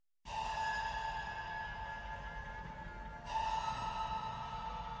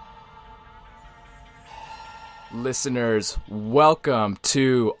Listeners, welcome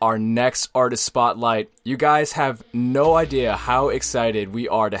to our next artist spotlight. You guys have no idea how excited we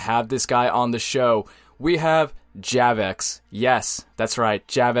are to have this guy on the show. We have Javex. Yes, that's right,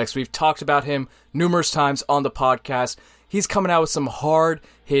 Javex. We've talked about him numerous times on the podcast. He's coming out with some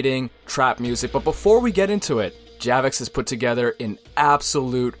hard-hitting trap music. But before we get into it, Javex has put together an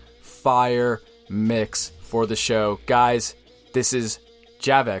absolute fire mix for the show. Guys, this is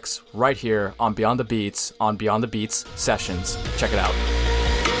Javex right here on Beyond the Beats, on Beyond the Beats Sessions. Check it out.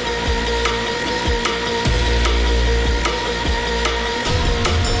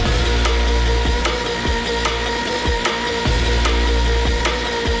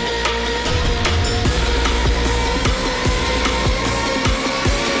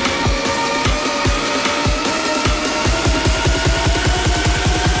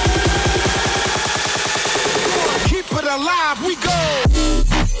 Keep it alive, we go!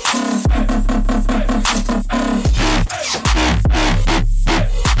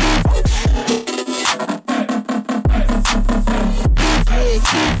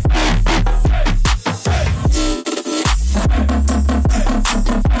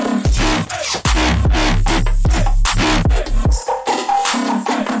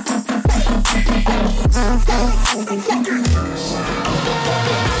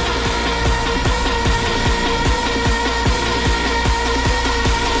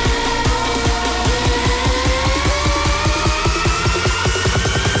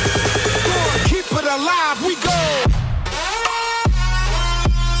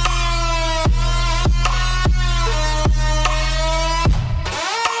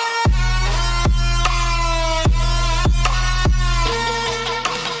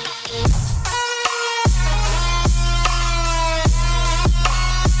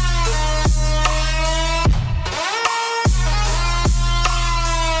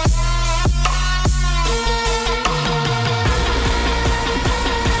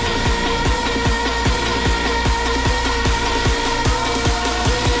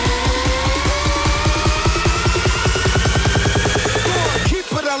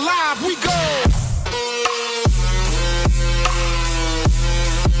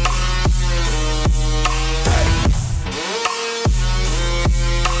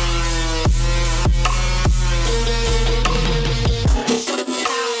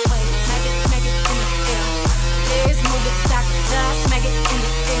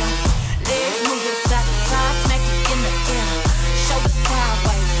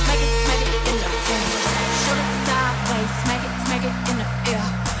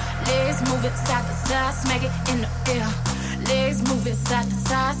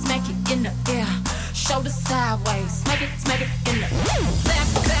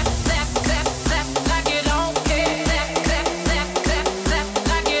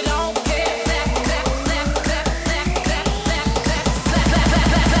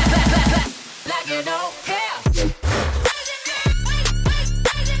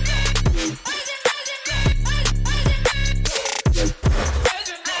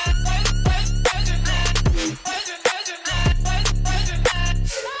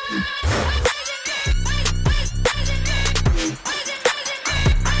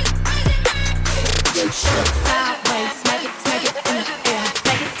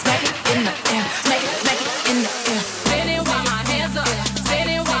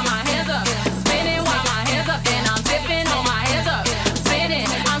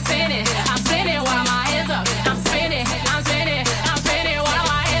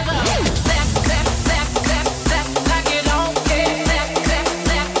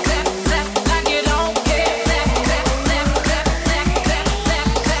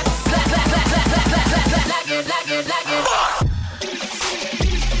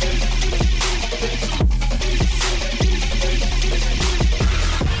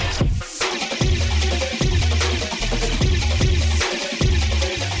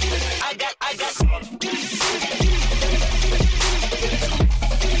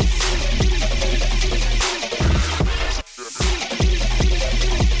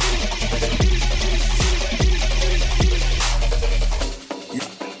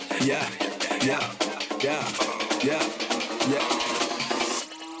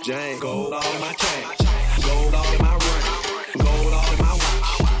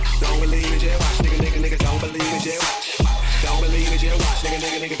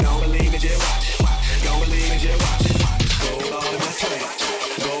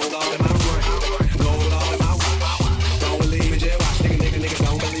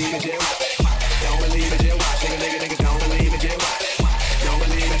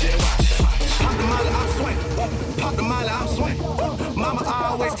 Mama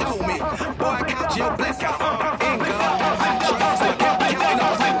always told me, boy, count your blessings.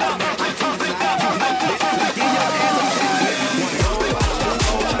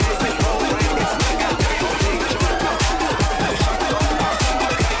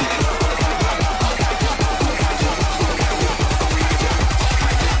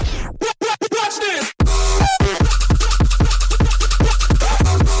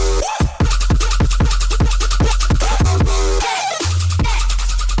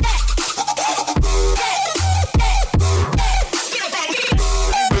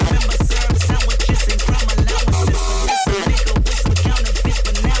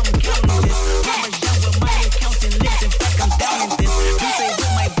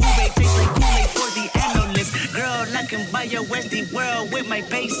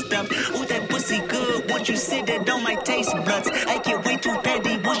 it on my taste buds. I get way too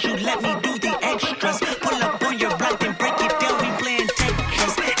petty once you let me do the extras. Pull up on your block and break it down, we playing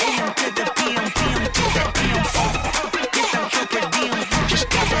Tetris. AM to the PM, PM to the AM phone. This out your per diem, just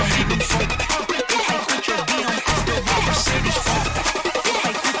got the hidden phone. If I quit your DM, I still want Mercedes phone. If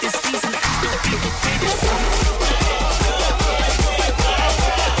I quit this season, I still be the greatest phone.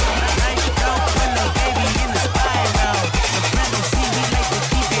 Nice girl, put a baby in the spiral. The brand new see, we like to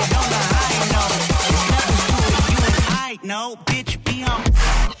keep it on the high note. It's levels to it, you and I know, bitch, be on.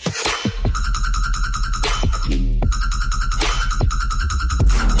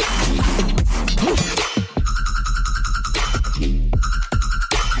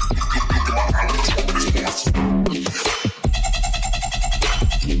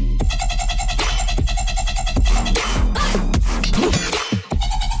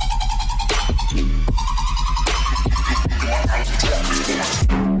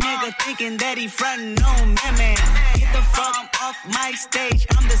 Nigga thinking that he frontin' on me, man. Get the fuck off my stage,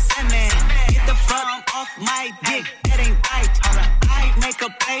 I'm the Sandman. Get the fuck off my dick, that ain't right. I make a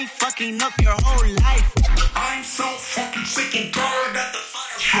play, fucking up your whole life. I'm so fucking sick and tired of the fun.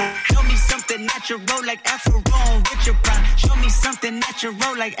 Show me something natural like Afro on Richard Brown. Show me something natural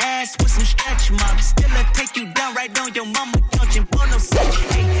like ass with some stretch marks. Still I take you down right on your mama couch and pull no sex.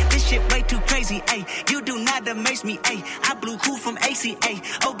 Hey, this shit way too crazy. Hey, you do not amaze me. Hey, I blew cool from ACA.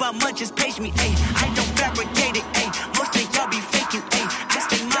 Obama just page me. Hey, I don't fabricate it. Hey, most of y'all be faking. Hey, I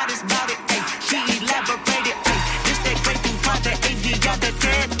stay modest about it. Hey, she elaborated. Hey, this that great thing called the AV, y'all the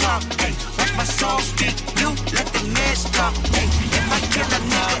TED talk. Hey, watch my soul speak. You let the mess talk. Hey, if I kill a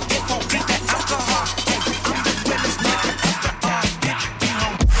nigga, it won't be that alcohol. Hey, I'm the realest nigga after all. Bitch, be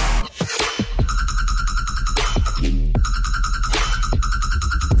home.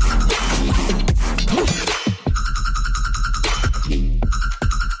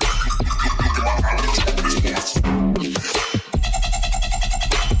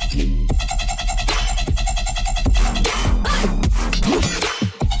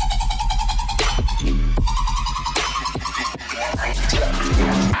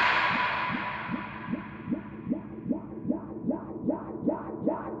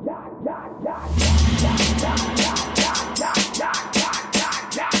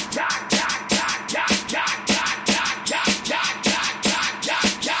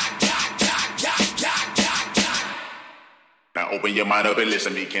 Now open your mind up and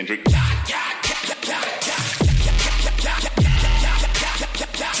listen to me, Kendrick.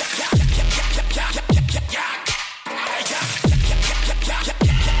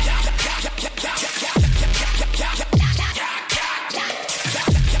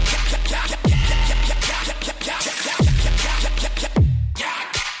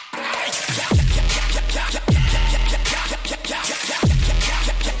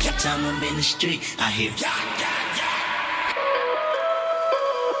 Time I'm in the street, I hear.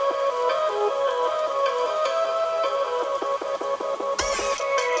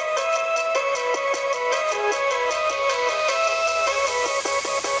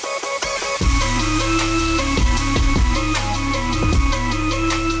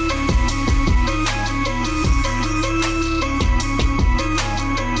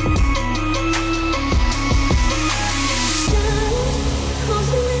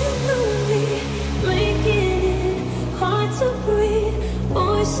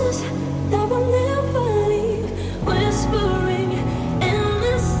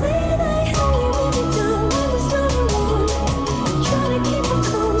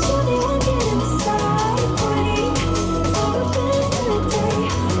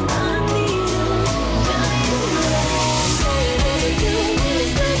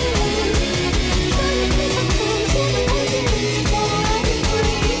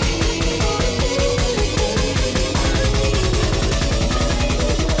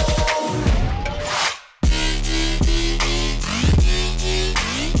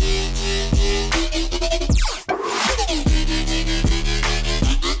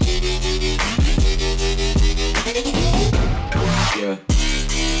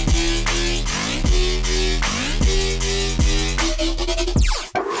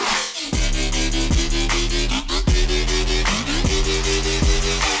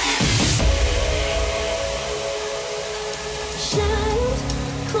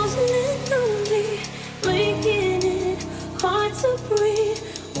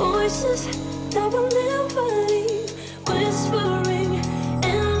 voices that will never leave, whispering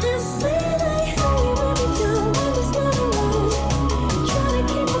endlessly. They say we will be done when there's not alone. Try to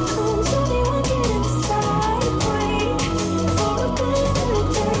keep them calm so they won't get inside. Wait for a better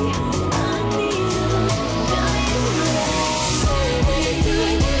day. I need them, got you. Say we will be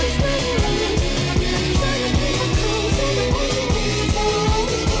done when there's not alone. Try to keep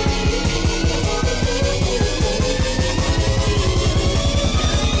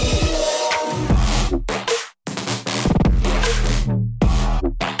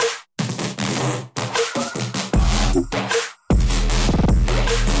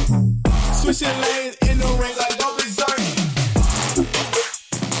Switching lanes in the range like go berserk.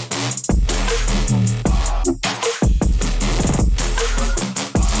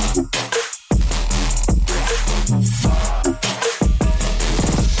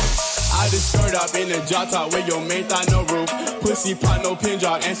 I just skirt up in the drop top with your main thigh no roof. Pussy pop no pin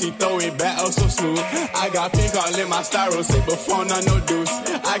drop and she throw it back oh so smooth. I got pink all in my styro, sit before not no deuce.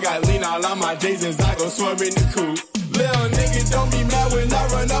 I got lean all on my Jasons, I go swerve in the coupe. Little nigga, don't be mad when I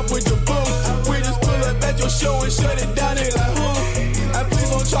run up with the boom. We just pull up at your show and shut it down, they like who? And please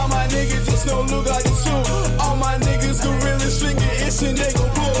don't try my niggas, just no look like the two. All my niggas gorilla sling it, it's and they go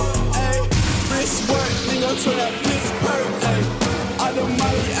pull. Ayy, wrist work, nigga turn that Pittsburgh, ayy. I do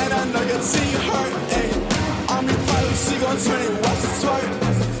Molly and I know your team hurt, ayy. On me probably she gon' turn it, watch it twerk.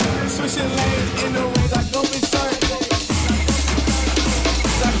 Switching lanes in the range, I go berserk.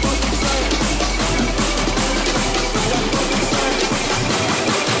 Like go berserk.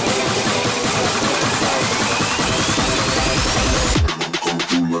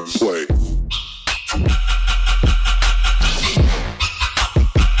 Wait.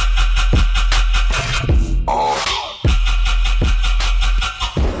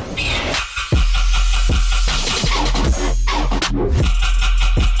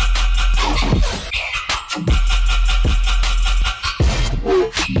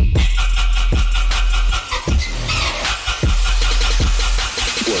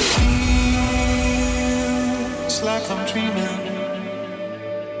 It's like I'm dreaming,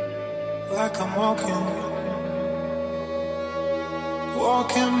 like I'm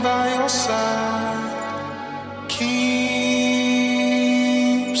walking by your side. Keeps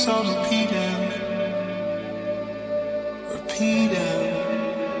on repeating.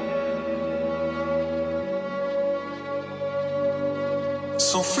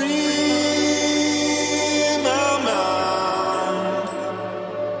 So free my mind,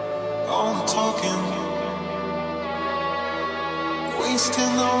 all the talking,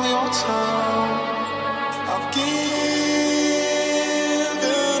 wasting all your time. I've given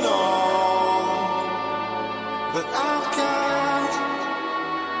all that I've got.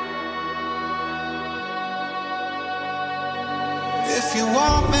 If you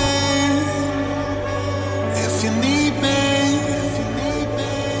want me, if you need me,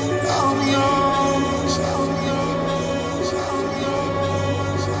 I'm yours.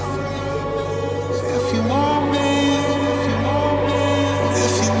 If you want me,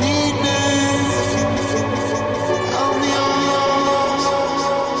 if you need me, I'm yours.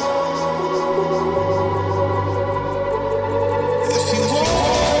 If you want me,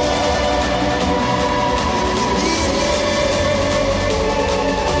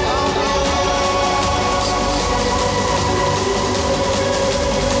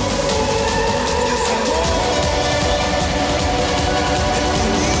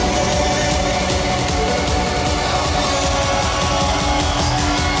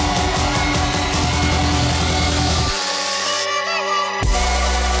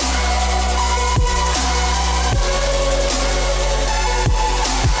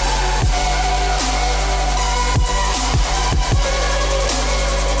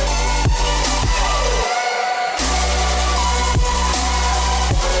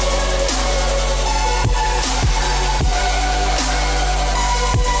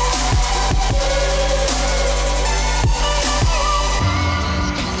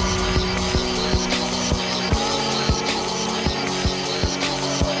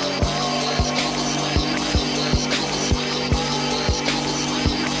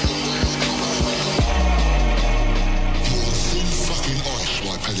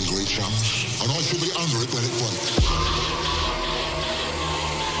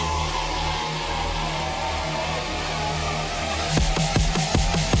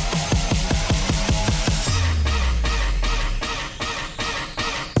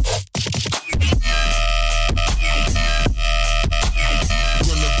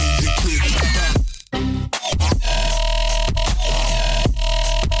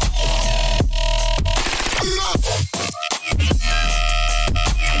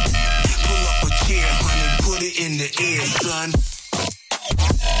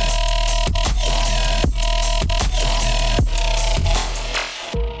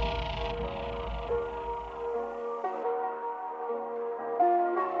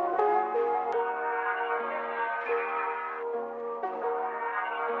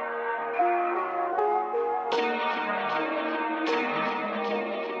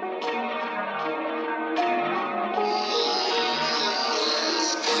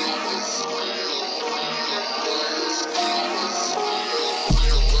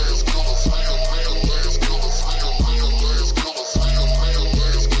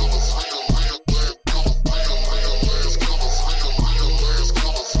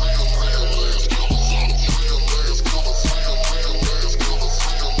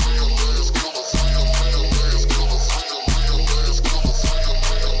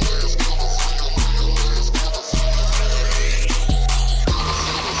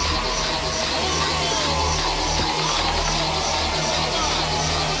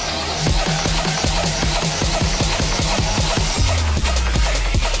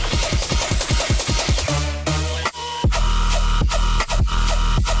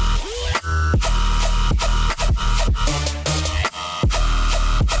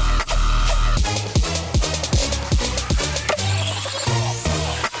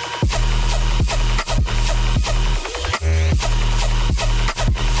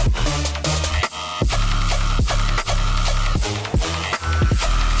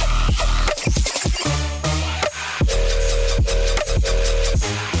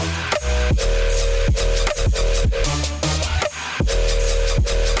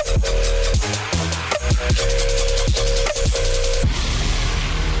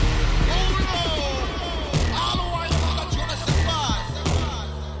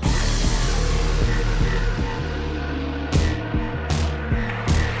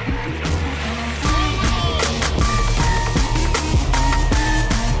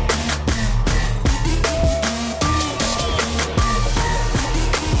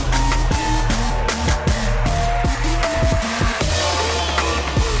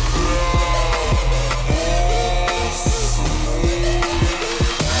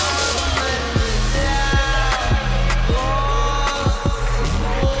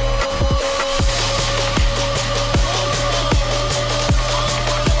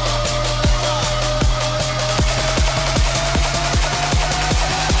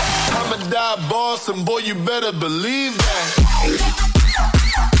 you better believe that.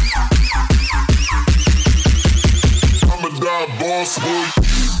 I'm a die boss, boy.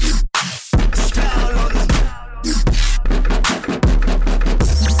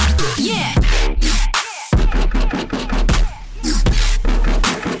 Yeah.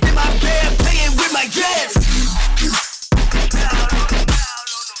 In my bed, playing with my gas.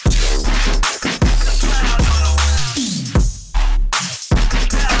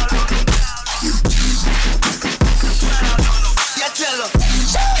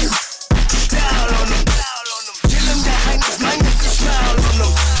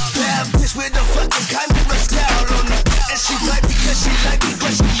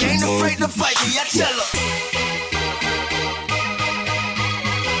 Afraid to fight me, I tell her.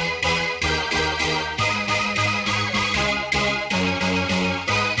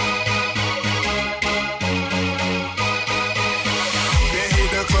 They hit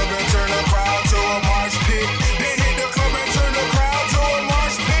the club and turn the crowd to a marsh pit. They hit the club and turn the crowd to a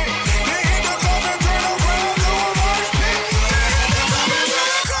marsh pit. They hit the club and turn the crowd to a marsh pit. They hit the club and turn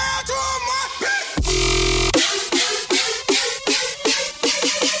the crowd to a marsh pit.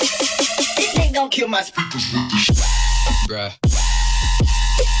 This ain't gon' kill my speakers with this shit. Bruh.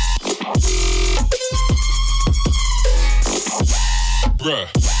 Bruh.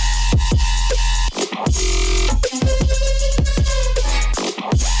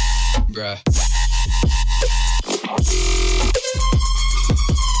 Bruh.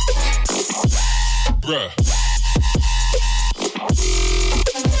 Bruh.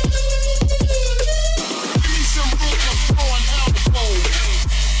 Give me some rhythm throwing elbows.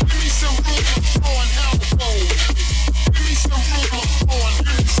 Give me some rhythm throwing elbows. Give me some rhythm throwing.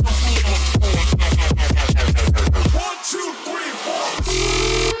 Give me some rhythm throwing. 1, 2, 3, 4.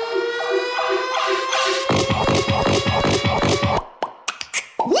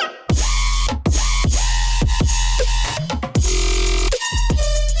 What?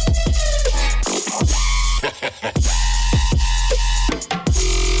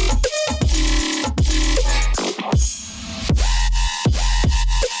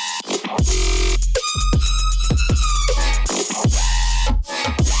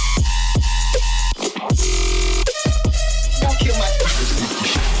 Don't kill my speakers with this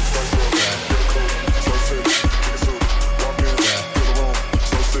shit.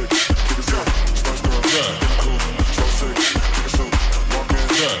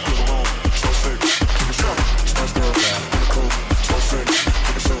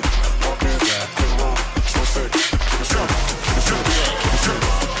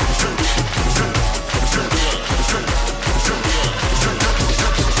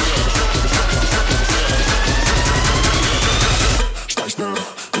 Spice girl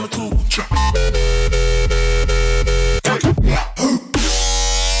in a cool truck.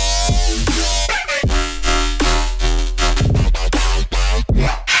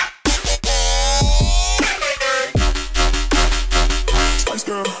 Spice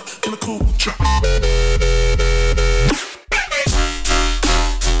girl in a cool truck.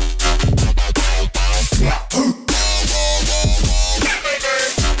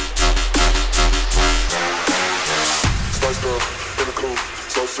 Spice girl in the cool,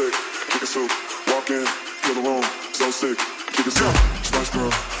 so sick, chicken soup, walk in, kill the room, so sick, chicken soup. Spice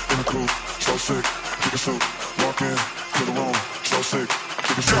girl in the cool, so sick, chicken soup, walk in, kill the room, so sick,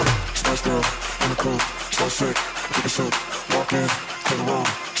 chicken soup. Spice girl in the cool, so sick, chicken soup, walk in, kill the room,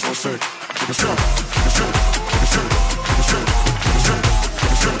 so sick, chicken soup. Chicken soup, chicken soup, chicken soup, chicken soup,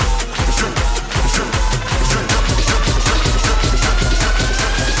 chicken soup, chicken soup, chicken soup,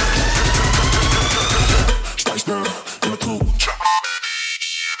 Spice girl in the cool truck.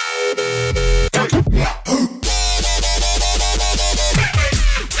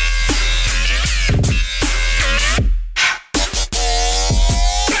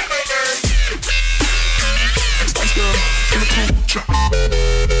 Spice girl in the cool truck.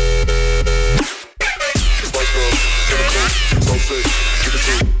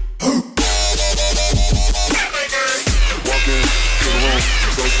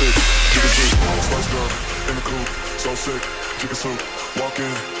 Spice girl in the cool, so sick, chicken soup. Walk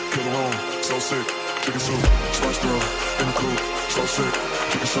in, kill the room, so sick, chicken soup. Spice girl in the cool, so sick,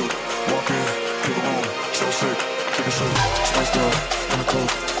 chicken soup. Walk in, kill the room, so sick, chicken soup. Spice girl in the cool, so sick, chicken soup. Walk in, kill the room, so sick, chicken soup. Spice girl in the cool,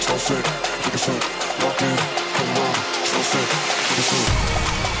 so sick, chicken soup. Walk in, kill the room, so sick, chicken soup.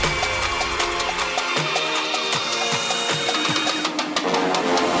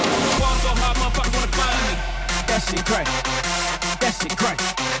 Ball so hard, motherfuckers wanna find me. That shit crack. That shit crack.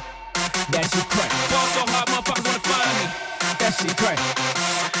 That shit crack. Ball so hard, motherfuckers wanna find me. That shit crack.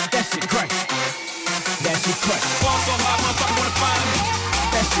 That shit crack. That shit crack. Ball so hard, motherfuckers wanna find me.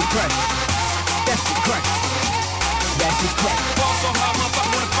 That shit crack. That shit crack. That shit crack. Ball so hard, motherfucker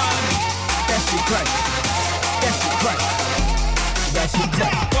wanna find me. That shit crack. That shit crack. That shit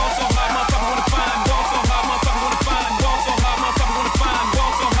crack. Ball so hard, motherfucker wanna find. Ball so hard, motherfucker wanna find. Ball so hard, motherfucker wanna find.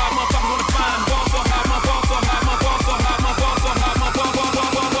 Ball so hard, motherfucker wanna find. Ball so hard, my ball so hard, my ball so hard, my ball so hard, my ball, ball,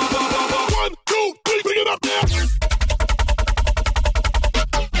 ball, ball, ball, ball, ball, ball. 1, 2, 3, bring it up now.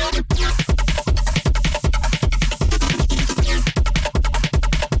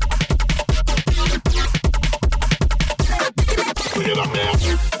 Bring it up now.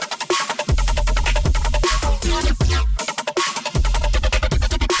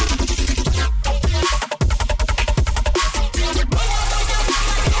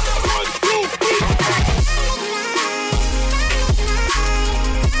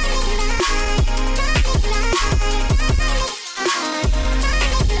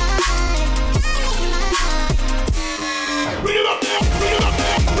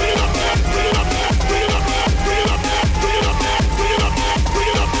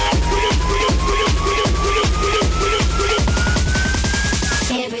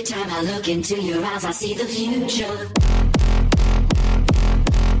 Every time I look into your eyes, I see the future.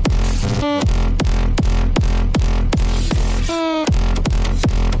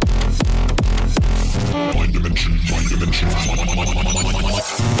 Mind dimension, mind dimension.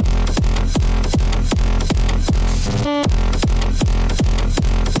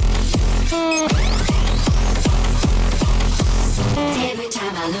 Every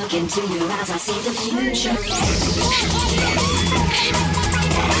time I look into your eyes, I see the future.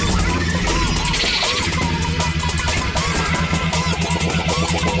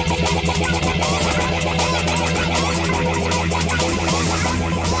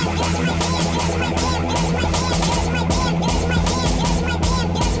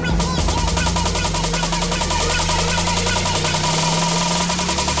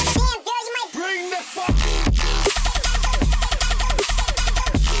 Bring the fuck.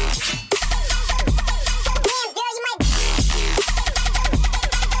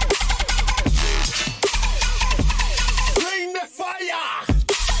 Bring the fire.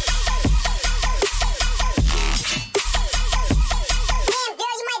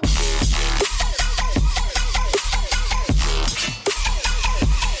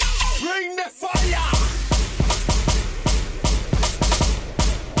 Bring the fire.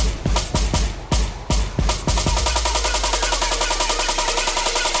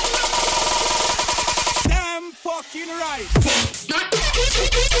 Damn fucking right.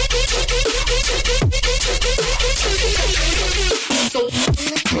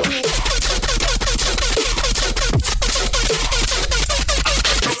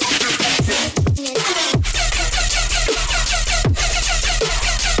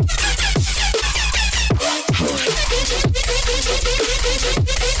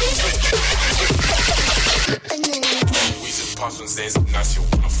 We just pop some things and now she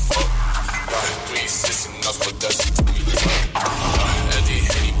wanna fuck. 360 nuts, but that's it to me. Eddie,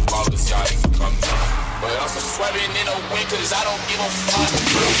 any ballers, y'all ain't come down. But I'm so swearing in the wind, cause I don't give a fuck.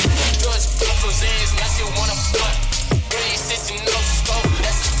 Just pop some things, now she wanna fuck. 360 no scope,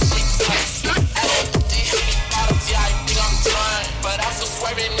 that's it to me. Eddie, any ballers, y'all ain't think I'm done. But I'm so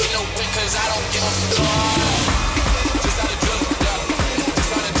swearing in the wind, cause I don't give a fuck. Just out of drill, yeah.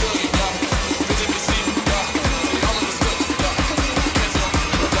 Just out of drill, yeah. Bitch, if you see me, yeah. You all understood, yeah. Can't tell me,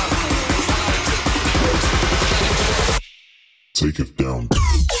 yeah. Just out of drill. Take it down.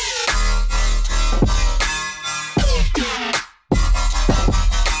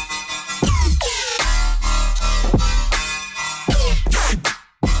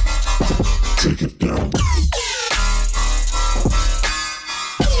 Take it down.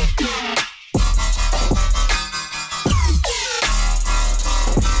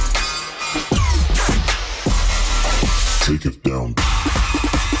 Take it down.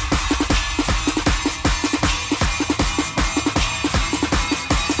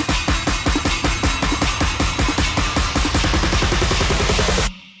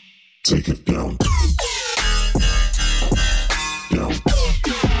 Take it down. Down.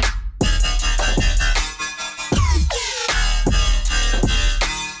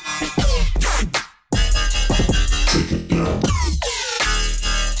 Take it down.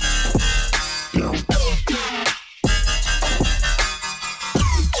 Down.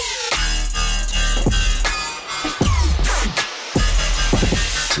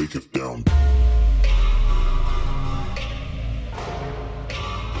 Take it down.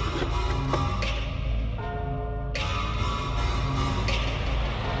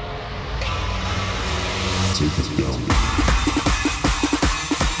 Take it down.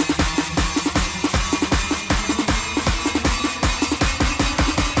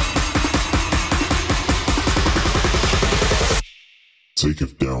 Take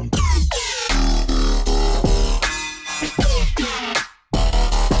it down. Take it down.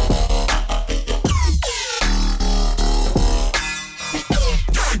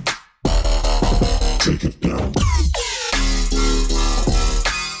 Take it down.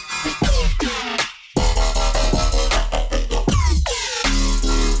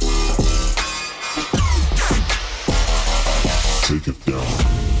 Take it down.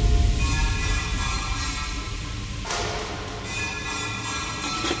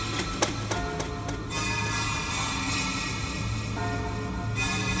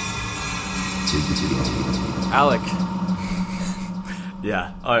 Alec,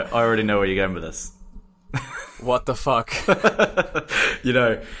 Yeah, I already know where you're going with this. what the fuck? You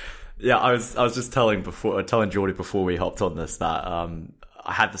know, yeah, I was just telling Geordie before we hopped on this that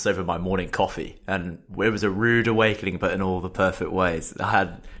I had this over my morning coffee, and it was a rude awakening, but in all the perfect ways. I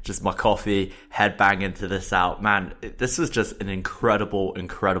had just my coffee, head banging to this out. Man, this was just an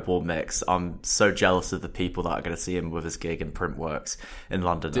incredible mix. I'm so jealous of the people that are going to see him with his gig in Printworks in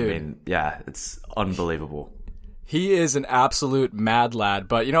London. Dude. I mean, yeah, it's unbelievable. He is an absolute mad lad,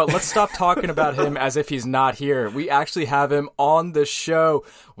 but you know, let's stop talking about him as if he's not here. We actually have him on the show.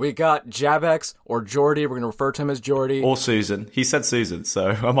 We got Javex, or Geordie. We're going to refer to him as Geordie. Or Susan. He said Susan, so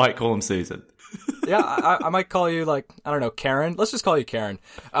I might call him Susan. Yeah, I might call you, like, I don't know, Karen. Let's just call you Karen.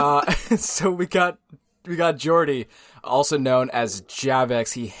 So we got Geordie, also known as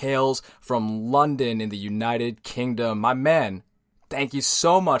Javex. He hails from London in the United Kingdom. My man, thank you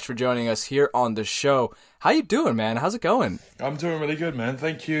so much for joining us here on the show. How you doing, man? How's it going? I'm doing really good, man.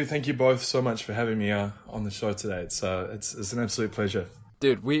 Thank you both so much for having me on the show today. It's an absolute pleasure.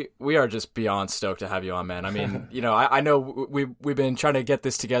 Dude, we are just beyond stoked to have you on, man. I mean, you know, I know we've been trying to get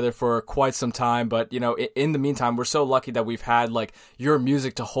this together for quite some time, but, you know, in the meantime, we're so lucky that we've had, like, your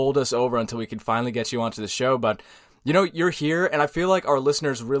music to hold us over until we could finally get you onto the show. But, you know, you're here, and I feel like our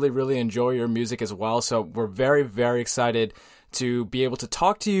listeners really, really enjoy your music as well. So we're very, very excited to be able to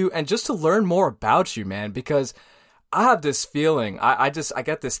talk to you and just to learn more about you, man, because I have this feeling, I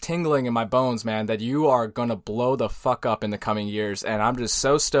get this tingling in my bones, man, that you are going to blow the fuck up in the coming years. And I'm just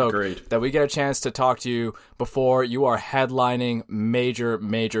so stoked that we get a chance to talk to you before you are headlining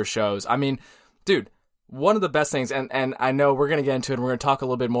major shows. I mean, dude, one of the best things, and I know we're going to get into it and we're going to talk a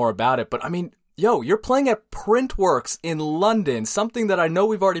little bit more about it, but I mean, yo, you're playing at Printworks in London, something that I know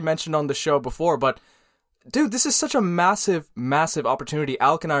we've already mentioned on the show before, but dude, this is such a massive opportunity.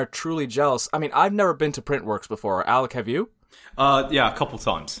 Alec and I are truly jealous. I mean, I've never been to Printworks before. Alec, have you? Yeah, a couple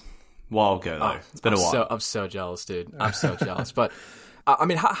times. A while ago, though. It's been a while. I'm so jealous, dude. I'm so jealous. But, I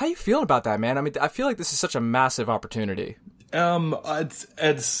mean, how you feeling about that, man? I mean, I feel like this is such a massive opportunity.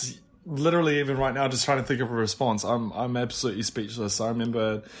 It's literally, even right now, just trying to think of a response. I'm absolutely speechless. I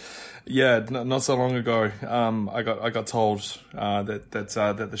remember, not so long ago, I got told that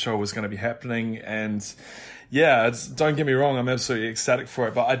the show was going to be happening, and don't get me wrong, I'm absolutely ecstatic for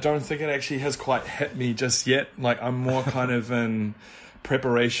it, but I don't think it actually has quite hit me just yet. Like, I'm more kind of in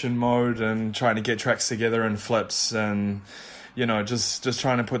preparation mode and trying to get tracks together and flips, and you know, just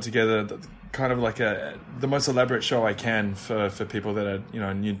trying to put together kind of like the most elaborate show I can for people that are, you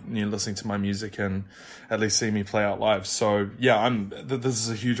know, new listening to my music and at least see me play out live. So yeah, this is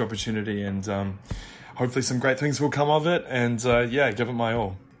a huge opportunity, and hopefully some great things will come of it, and give it my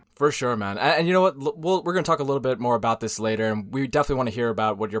all. For sure, man. And you know what? We're going to talk a little bit more about this later, and we definitely want to hear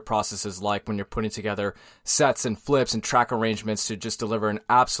about what your process is like when you're putting together sets and flips and track arrangements to just deliver an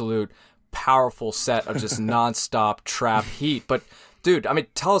absolute powerful set of just nonstop trap heat. But dude, I mean,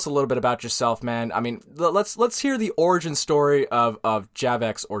 tell us a little bit about yourself, man. I mean, let's hear the origin story of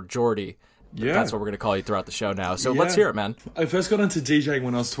Javex, or Geordie. Yeah. That's what we're going to call you throughout the show now. So let's hear it, man. I first got into DJing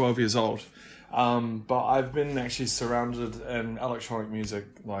when I was 12 years old. But I've been actually surrounded in electronic music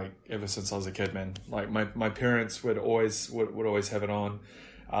like ever since I was a kid, man. Like my parents would always have it on.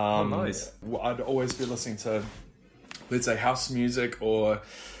 Nice. I'd always be listening to, let's say, house music, or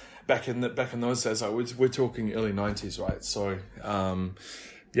back in those days, we're talking early 90s, right? So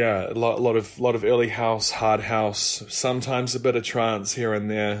a lot of early house, hard house, sometimes a bit of trance here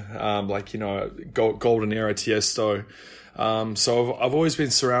and there, like, you know, golden era Tiesto. So I've always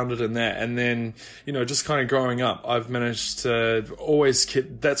been surrounded in that, and then, you know, just kind of growing up, I've managed to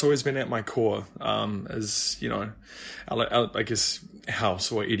that's always been at my core, as, you know, I guess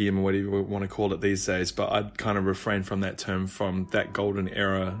house or EDM or whatever you want to call it these days, but I'd kind of refrain from that term from that golden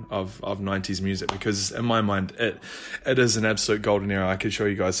era of 90s music, because in my mind it is an absolute golden era. I could show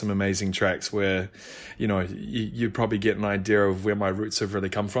you guys some amazing tracks where, you know, you'd probably get an idea of where my roots have really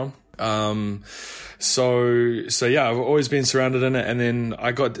come from. So yeah, I've always been surrounded in it. And then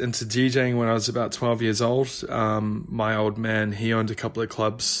I got into DJing when I was about 12 years old. My old man, he owned a couple of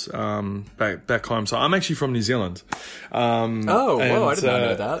clubs back home. So I'm actually from New Zealand. I did not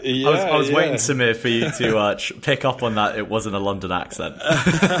know that. Yeah, I was waiting, Samir, for you to pick up on that. It wasn't a London accent.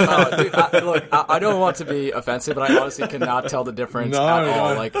 Dude, I don't want to be offensive, but I honestly cannot tell the difference at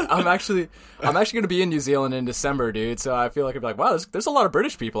all. Like, I'm actually going to be in New Zealand in December, dude. So I feel like I'd be like, wow, there's a lot of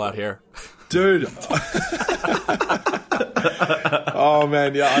British people out here. Dude. Oh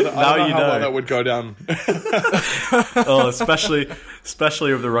man, yeah, I don't know how well that would go down.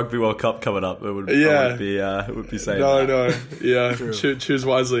 especially with the Rugby World Cup coming up, it would be saying choose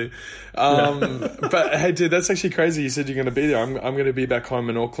wisely. But hey, dude, that's actually crazy. You said you're going to be there. I'm going to be back home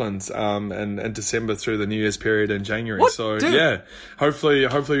in Auckland in December through the New Year's period in January. What? So Dude. yeah,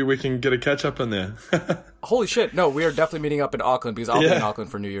 hopefully we can get a catch up in there. Holy shit! No, we are definitely meeting up in Auckland because I'll be in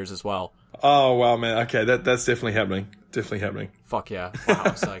Auckland for New Year's as well. Oh wow, man. Okay, that's definitely happening. Definitely happening. Fuck yeah! Wow,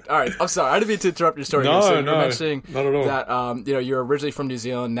 I'm psyched. All right, I'm sorry. I didn't mean to interrupt your story. No, so you no, were mentioning not at all. that you're originally from New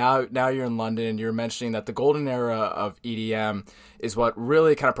Zealand. Now you're in London. You're mentioning that the golden era of EDM is what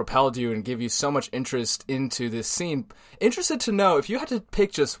really kind of propelled you and gave you so much interest into this scene. Interested to know if you had to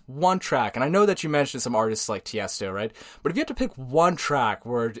pick just one track, and I know that you mentioned some artists like Tiesto, right? But if you had to pick one track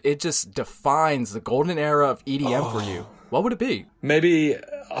where it just defines the golden era of EDM for you, what would it be? Maybe,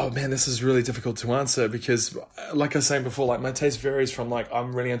 oh man, this is really difficult to answer because, like I was saying before, like my taste varies from like,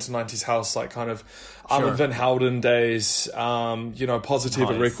 I'm really into 90s house, like kind of Armin Van Helden days,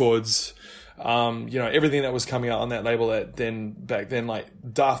 Positiva Records, everything that was coming out on that label back then, like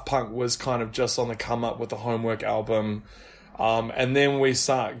Daft Punk was kind of just on the come up with the Homework album. And then we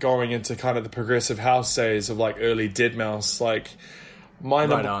start going into kind of the progressive house days of like early Deadmau5, like, My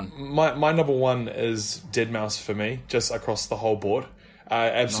number one is Deadmau5 for me, just across the whole board. I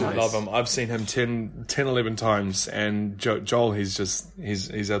absolutely love him. I've seen him 10, 11 times, and Joel, he's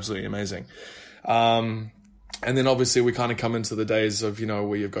absolutely amazing. And then obviously we kind of come into the days of,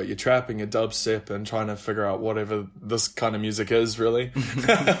 where you've got your trap and your dubstep and trying to figure out whatever this kind of music is, really.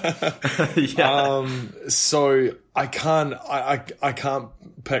 So I can't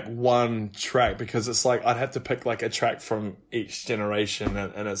pick one track because it's like I'd have to pick like a track from each generation,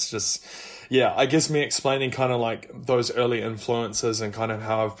 and it's just, I guess me explaining kind of like those early influences and kind of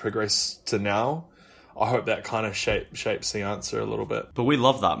how I've progressed to now. I hope that kind of shapes the answer a little bit. But we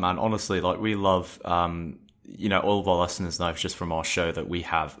love that, man. Honestly, like we love, all of our listeners know just from our show that we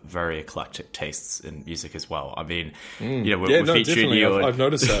have very eclectic tastes in music as well. I mean, we're featuring you. I've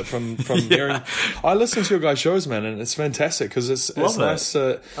noticed that from hearing. I listen to your guys' shows, man, and it's fantastic because it's nice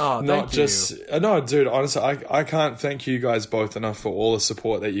to not just. No, dude, honestly, I can't thank you guys both enough for all the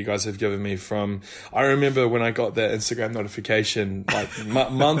support that you guys have given me. I remember when I got that Instagram notification like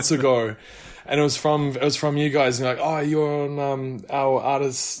months ago. And it was from you guys, and you're like, oh, you're on our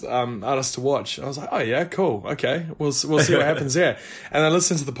artist to watch. And I was like, oh yeah, cool, okay, we'll see what happens there. And I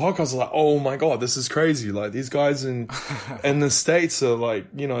listened to the podcast, I was like, oh my god, this is crazy. Like these guys in the States are like,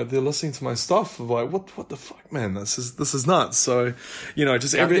 they're listening to my stuff. I'm like, what the fuck, man? This is nuts. So,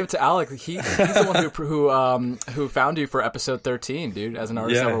 just give it to Alec. He's the one who found you for episode 13, dude, as an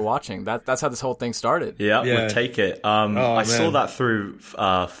artist that we're watching. That's how this whole thing started. Yeah, we'll take it. I saw that through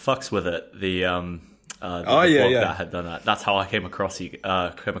Fucks With It. The blog that had done that. That's how I came across you.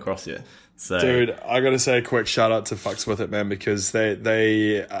 So, dude, I gotta say a quick shout out to Fucks With It, man, because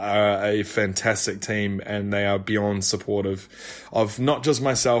they are a fantastic team and they are beyond supportive of not just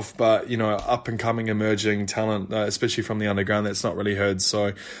myself, but up and coming emerging talent, especially from the underground that's not really heard.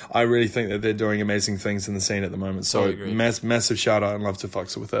 So I really think that they're doing amazing things in the scene at the moment. So massive shout out and love to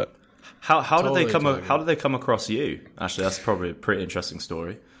Fucks With It. How did they come across you? Actually, that's probably a pretty interesting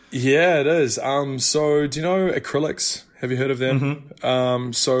story. Yeah, it is. So do you know Acrylics? Have you heard of them?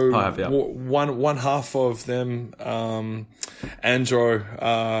 Mm-hmm. I have, yeah. One half of them,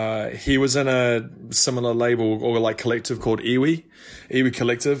 Andro, he was in a similar label or like collective called Iwi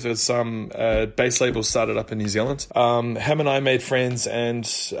Collective. It's a bass label started up in New Zealand. Him and I made friends, and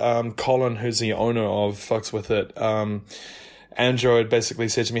Colin, who's the owner of Fucks With It, Andrew had basically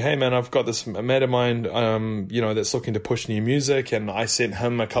said to me, hey man, I've got this mate of mine, that's looking to push new music, and I sent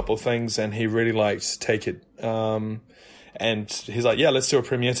him a couple of things and he really liked Take It. And he's like, yeah, let's do a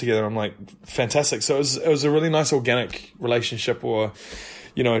premiere together. I'm like, fantastic. So it was a really nice organic relationship, or,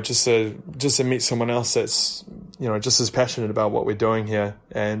 just to meet someone else that's, just as passionate about what we're doing here.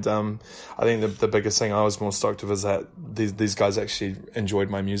 And I think the biggest thing I was more stoked of is that these guys actually enjoyed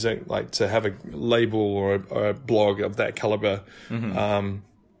my music. Like to have a label or a blog of that caliber,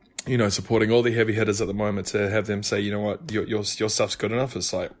 supporting all the heavy hitters at the moment, to have them say, you know what, your stuff's good enough.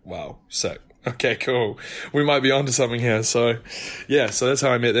 It's like, wow, sick. Okay, cool. We might be onto something here. So that's how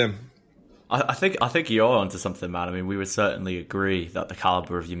I met them. I think you're onto something, man. I mean, we would certainly agree that the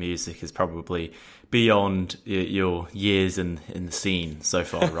caliber of your music is probably beyond your years in the scene so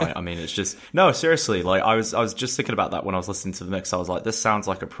far, right? I mean, it's just, no, seriously, like I was just thinking about that when I was listening to the mix. I was like, this sounds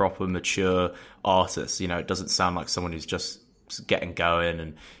like a proper mature artist. It doesn't sound like someone who's just getting going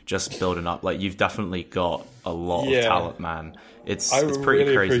and just building up. Like, you've definitely got a lot of talent, man. It's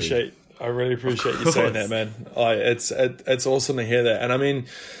pretty crazy. I really appreciate you saying that, man. It's awesome to hear that. And I mean,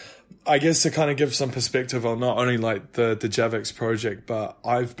 I guess to kind of give some perspective on not only like the Javix project, but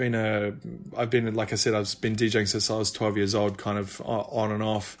I've been like I said, I've been DJing since I was 12 years old, kind of on and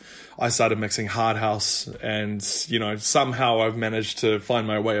off. I started mixing hard house, and somehow I've managed to find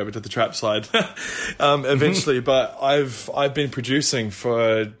my way over to the trap side eventually. But I've been producing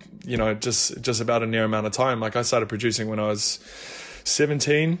for just about a near amount of time. Like, I started producing when I was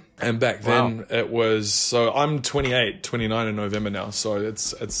 17, and back then it was, so I'm 29 in November now, so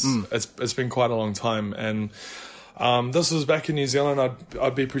it's been quite a long time. And this was back in New Zealand.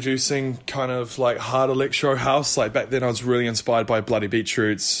 I'd be producing kind of like hard electro house. Like, back then I was really inspired by Bloody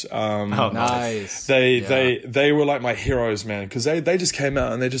Beetroots. Nice. They were like my heroes, man, because they just came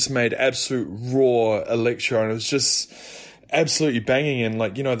out and they just made absolute raw electro, and it was just absolutely banging. And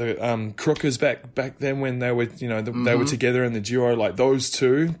like, the Crookers back then, when they were they were together in the duo, like those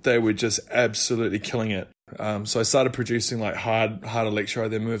two, they were just absolutely killing it. So I started producing like hard electro,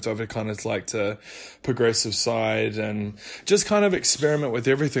 then moved over kind of like to progressive side, and just kind of experiment with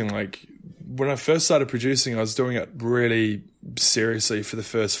everything. Like, when I first started producing, I was doing it really seriously for the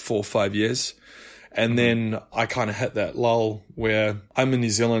first 4 or 5 years. And then I kind of hit that lull where I'm in New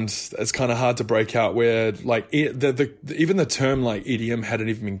Zealand. It's kind of hard to break out, where like even the term like EDM hadn't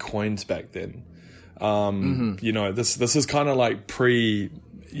even been coined back then. This is kind of like pre,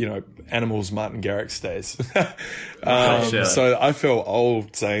 Animals, Martin Garrix days. Sure. So I feel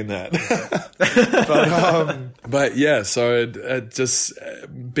old saying that. but yeah, so it just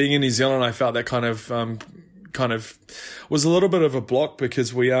being in New Zealand, I felt that kind of was a little bit of a block,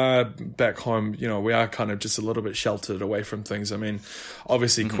 because we are back home, we are kind of just a little bit sheltered away from things. I mean,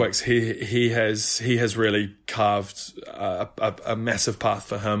 obviously Quicks, he has really carved a massive path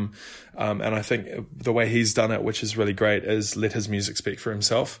for him. And I think the way he's done it, which is really great, is let his music speak for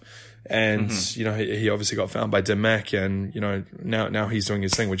himself. And, he obviously got found by Dim Mak, and, now he's doing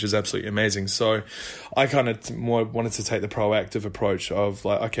his thing, which is absolutely amazing. So I kind of more wanted to take the proactive approach of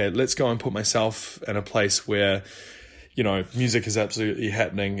like, okay, let's go and put myself in a place where, music is absolutely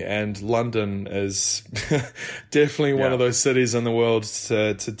happening. And London is definitely one of those cities in the world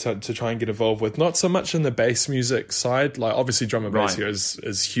to try and get involved with. Not so much in the bass music side, like obviously drum and bass here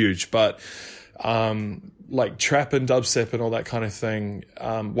is huge, but, like trap and dubstep and all that kind of thing.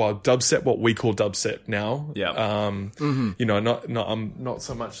 Dubstep, what we call dubstep now. Yeah. Not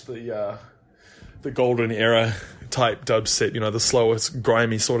so much the golden era type dubstep, the slowest,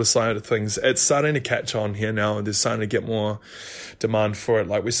 grimy sort of side of things. It's starting to catch on here now, and there's starting to get more demand for it.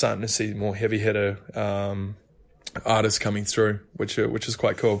 Like, we're starting to see more heavy hitter artists coming through, which is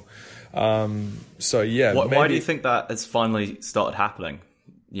quite cool. So yeah. Why do you think that has finally started happening?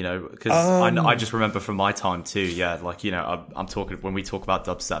 Because I just remember from my time too. Yeah, like I'm talking, when we talk about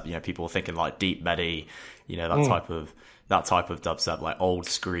dubstep, people are thinking like deep medi, that type of dubstep, like old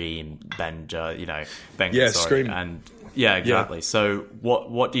Scream, Benja, Scream, and exactly. Yeah. So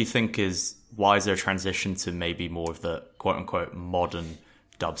what do you think why is there a transition to maybe more of the quote unquote modern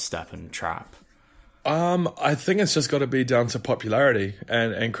dubstep and trap? I think it's just got to be down to popularity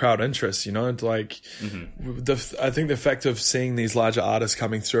and crowd interest, like I think the fact of seeing these larger artists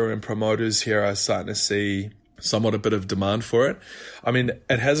coming through and promoters here are starting to see somewhat a bit of demand for it. I mean,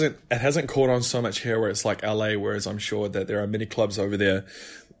 it hasn't caught on so much here where it's like LA, whereas I'm sure that there are many clubs over there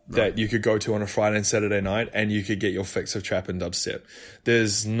that you could go to on a Friday and Saturday night and you could get your fix of trap and dubstep.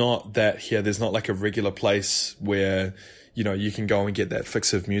 There's not that here. There's not like a regular place where you can go and get that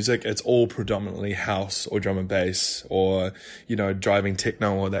fix of music. It's all predominantly house or drum and bass or, driving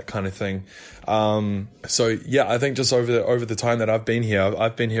techno or that kind of thing. So yeah, I think just over the time that I've been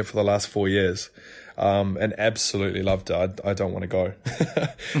here for the last 4 years, and absolutely loved it. I don't want to go,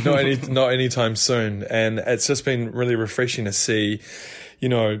 not anytime soon. And it's just been really refreshing to see,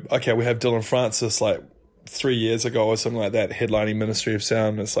 okay, we have Dylan Francis, like 3 years ago or something like that, headlining Ministry of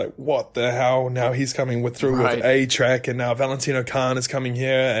Sound. It's like, what the hell? Now he's coming through with A-Track, and now Valentino Khan is coming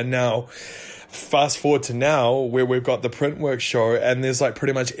here, and now fast forward to now where we've got the Printwork show, and there's like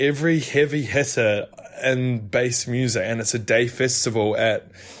pretty much every heavy hitter in bass music, and it's a day festival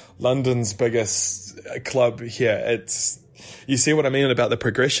at London's biggest club here. It's, you see what I mean about the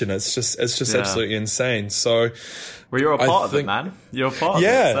progression. It's just absolutely insane. So, well, you're a part of it, man. You're a part of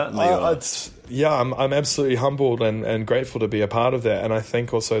it, certainly. I'm absolutely humbled and grateful to be a part of that. And I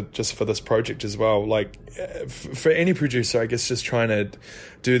think also just for this project as well, like for any producer, I guess just trying to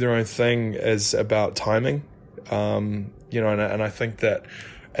do their own thing is about timing. You know, and I think that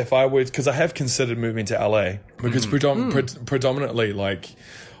if I would, because I have considered moving to LA, because predominantly, like,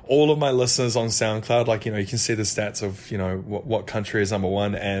 all of my listeners on SoundCloud, like, you know, you can see the stats of, you know, what country is number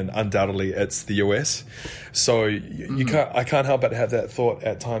one, and undoubtedly it's the US. So I can't help but have that thought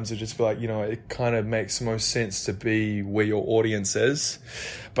at times to just be like, you know, it kind of makes most sense to be where your audience is.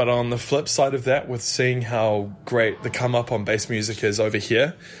 But on the flip side of that, with seeing how great the come up on bass music is over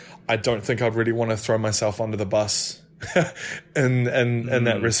here, I don't think I'd really want to throw myself under the bus in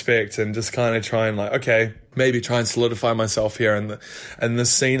that respect, and just kind of try and, like, okay, maybe try and solidify myself here in the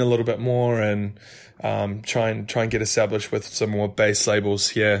scene a little bit more, and try and get established with some more bass labels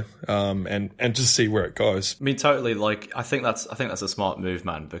here, and just see where it goes. I mean, totally. Like, I think that's a smart move,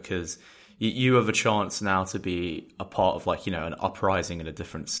 man, because you have a chance now to be a part of, like, you know, an uprising in a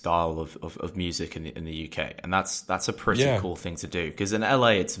different style of music in the UK, and that's a pretty cool thing to do, because in LA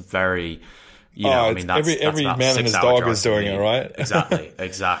it's very, you know, I mean, that's every about man and his dog is doing it, right?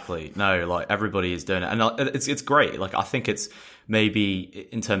 Exactly. No, like, everybody is doing it, and it's great. Like, I think it's maybe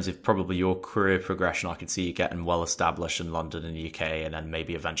in terms of probably your career progression, I could see you getting well established in London and the UK, and then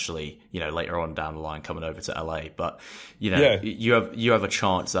maybe eventually, you know, later on down the line coming over to LA. But, you know, you have a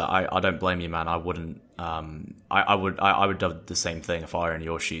chance that I don't blame you, man. I wouldn't. I would do the same thing if I were in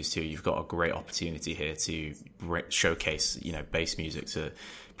your shoes too. You've got a great opportunity here to showcase, you know, bass music to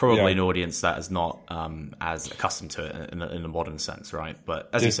probably an audience that is not as accustomed to it in a modern sense, right? But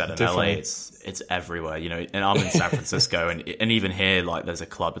as you said, in LA, it's everywhere, you know. And I'm in San Francisco, and even here, like, there's a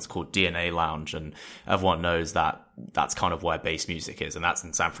club. It's called DNA Lounge, and everyone knows that that's kind of where bass music is, and that's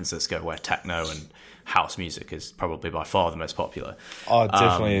in San Francisco, where techno and house music is probably by far the most popular. Oh,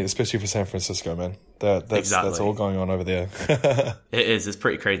 definitely, especially for San Francisco, man. That's all going on over there. It is. It's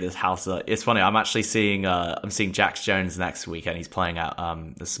pretty crazy. This house. It's funny. I'm actually seeing Jax Jones next week, and he's playing at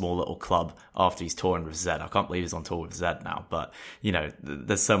the small little club after he's touring with Zed. I can't believe he's on tour with Zed now. But, you know,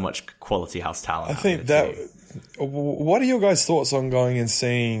 there's so much quality house talent. I think that. What are your guys' thoughts on going and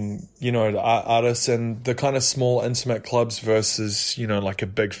seeing, you know, artists and the kind of small intimate clubs versus, you know, like a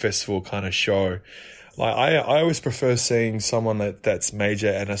big festival kind of show? Like, I always prefer seeing someone that's major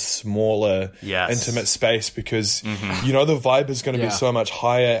in a smaller, intimate space, because you know the vibe is going to be so much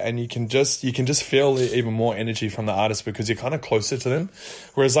higher, and you can just feel even more energy from the artist because you're kind of closer to them.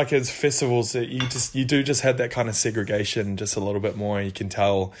 Whereas, like, as festivals, you do just have that kind of segregation just a little bit more. You can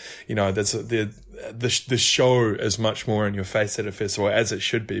tell, you know, the show is much more in your face at a festival, as it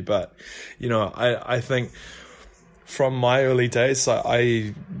should be. But, you know, I think, from my early days,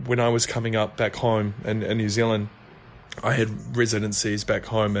 when I was coming up back home in New Zealand, I had residencies back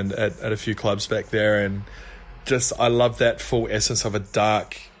home and at a few clubs back there, and just, I love that full essence of a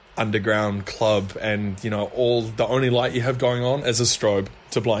dark underground club, and, you know, the only light you have going on is a strobe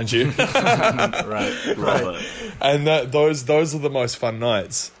to blind you. right. And those are the most fun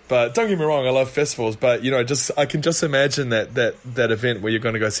nights. But don't get me wrong, I love festivals. But, you know, I can just imagine that event where you're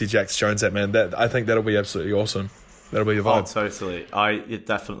going to go see Jax Jones at, man. I think that'll be absolutely awesome. That'll be your vibe. Oh, totally.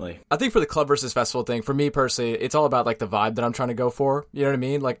 Definitely. I think for the club versus festival thing, for me personally, it's all about, like, the vibe that I'm trying to go for. You know what I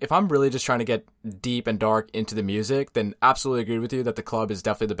mean? Like, if I'm really just trying to get deep and dark into the music, then absolutely agree with you that the club is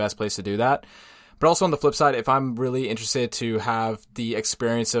definitely the best place to do that. But also on the flip side, if I'm really interested to have the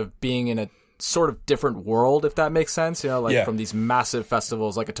experience of being in a sort of different world, if that makes sense, you know, like from these massive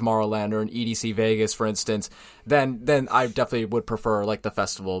festivals like a Tomorrowland or an EDC Vegas, for instance, then I definitely would prefer, like, the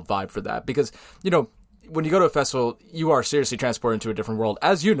festival vibe for that. Because, you know, when you go to a festival, you are seriously transported into a different world.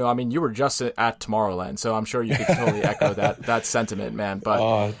 As you know, I mean, you were just at Tomorrowland, so I'm sure you could totally echo that sentiment, man.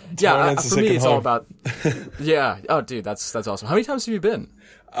 But for me, it's all about Oh, dude, that's awesome. How many times have you been?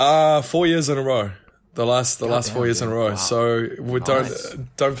 4 years in a row. The last 4 years in a row. Wow. So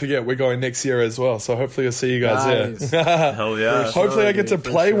don't forget, we're going next year as well. So hopefully I'll see you guys there. Hell yeah! Hopefully I get to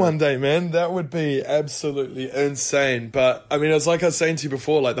play one day, man. That would be absolutely insane. But I mean, it's like I was saying to you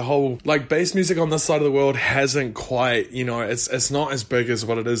before, like, the whole, like, bass music on this side of the world hasn't quite, you know, it's not as big as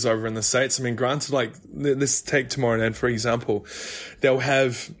what it is over in the States. I mean, granted, like, let's take Tomorrowland for example. They'll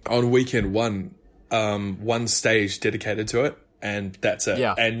have on weekend one one stage dedicated to it, and that's it.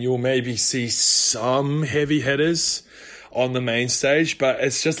 Yeah. And you'll maybe see some heavy hitters on the main stage, but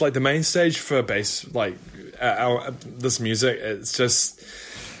it's just like the main stage for bass, like this music, it's just,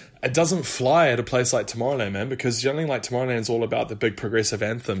 it doesn't fly at a place like Tomorrowland, man, because generally like Tomorrowland's all about the big progressive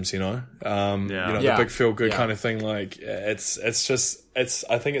anthems, you know, the big feel good kind of thing. Like I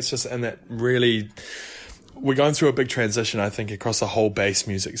think it's just in that really, we're going through a big transition, I think, across the whole bass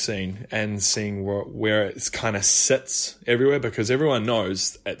music scene, and seeing where it kind of sits everywhere, because everyone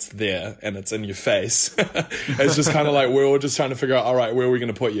knows it's there and it's in your face. It's just kind of like we're all just trying to figure out, all right, where are we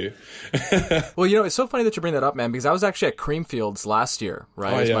going to put you? Well, you know, it's so funny that you bring that up, man, because I was actually at Creamfields last year,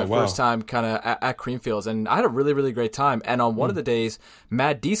 right? It was my first time kind of at Creamfields, and I had a really, really great time. And on one of the days,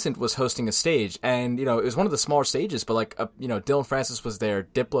 Mad Decent was hosting a stage, and, you know, it was one of the smaller stages, but like, you know, Dylan Francis was there,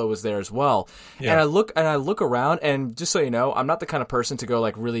 Diplo was there as well. Yeah. And I look around, and just so you know, I'm not the kind of person to go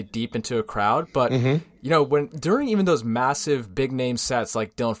like really deep into a crowd, but you know, during even those massive big name sets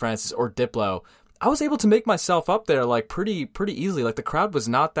like Dylan Francis or Diplo, I was able to make myself up there like pretty easily. Like the crowd was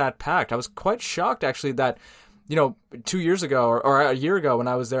not that packed. I was quite shocked actually that, you know, 2 years ago or a year ago when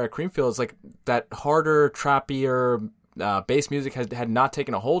I was there at Creamfields, like that harder, trappier bass music had not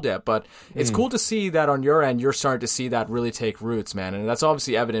taken a hold yet, but it's cool to see that on your end you're starting to see that really take roots, man, and that's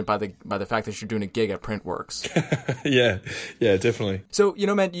obviously evident by the fact that you're doing a gig at Printworks. yeah, definitely. So, you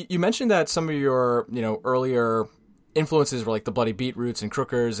know, man, you mentioned that some of your, you know, earlier influences were like the Bloody Beetroots and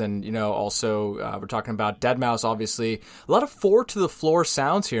Crookers, and, you know, also we're talking about Deadmau5, obviously. A lot of 4 to the floor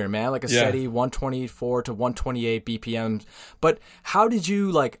sounds here, man, like a steady 124 to 128 BPM. But how did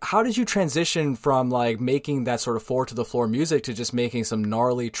you transition from like making that sort of 4 to the floor music to just making some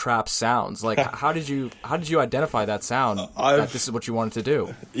gnarly trap sounds? Like how did you identify that sound that this is what you wanted to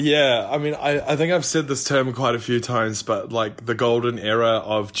do? Yeah, I mean, I think I've said this term quite a few times, but like the golden era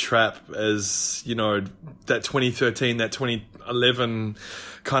of trap is, you know, that 2013, that 2011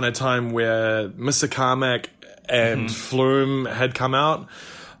 kind of time where Mr. Carmack and Flume had come out.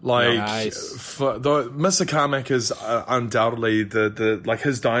 Like, Mr. Carmack is undoubtedly the like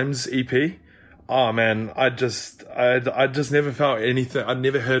his Dimes EP. Oh man, I just never felt anything. I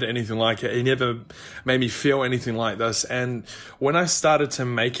never heard anything like it. He never made me feel anything like this. And when I started to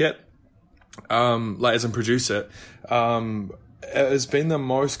make it, like as in produce it, it has been the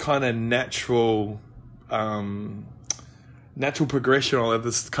most kind of natural progression, or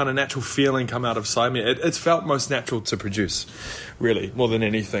this kind of natural feeling come out of side me. It's felt most natural to produce, really, more than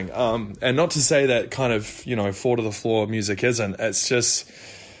anything. And not to say that kind of, you know, 4 to the floor music isn't. It's just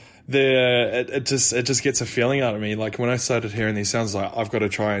it just gets a feeling out of me. Like when I started hearing these sounds, like I've got to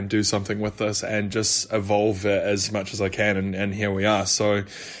try and do something with this and just evolve it as much as I can. And here we are. So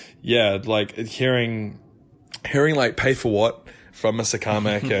yeah, like hearing like Pay for What from Mr.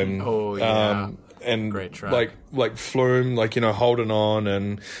 Carmack and and great track. like Flume, like, you know, Holding On,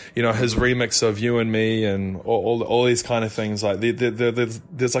 and, you know, his remix of You and Me, and all these kind of things. Like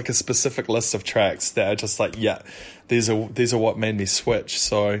there's like a specific list of tracks that are just like, yeah, these are what made me switch.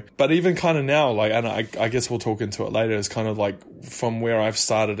 So, but even kind of now, like, and I guess we'll talk into it later, it's kind of like from where I've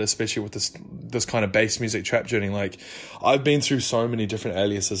started, especially with this kind of bass music trap journey. Like I've been through so many different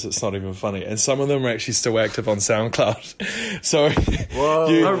aliases, it's not even funny, and some of them are actually still active on SoundCloud. So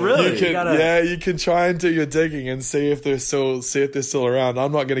really? You can try and do your digging and see if they're still around.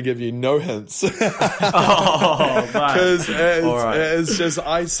 I'm not going to give you no hints. Because it's just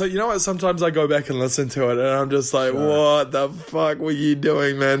so you know what, sometimes I go back and listen to it and I'm just like, what the fuck were you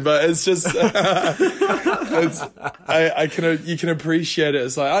doing, man? But it's just you can appreciate it.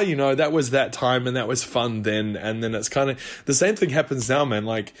 It's like, oh, you know, that was that time and that was fun then, and then it's kind of the same thing happens now, man.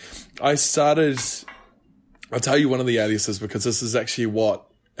 Like I'll tell you one of the aliases, because this is actually what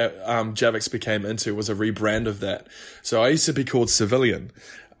Javix became into, was a rebrand of that. So I used to be called Civilian.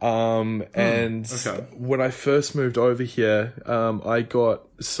 And when I first moved over here, I got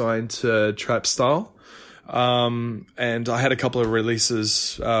signed to Trap Style. And I had a couple of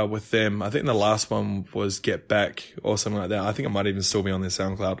releases with them. I think the last one was Get Back or something like that. I think it might even still be on their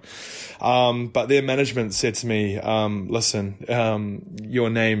SoundCloud. But their management said to me, listen, your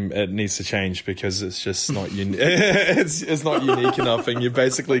name, it needs to change because it's just not it's not unique enough, and you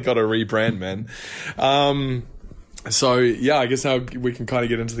basically got to rebrand, man. So yeah, I guess now we can kind of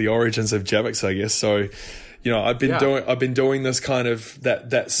get into the origins of Javix, I guess. So, you know, I've been doing this kind of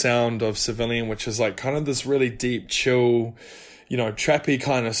that sound of Civilian, which is like kind of this really deep, chill, you know, trappy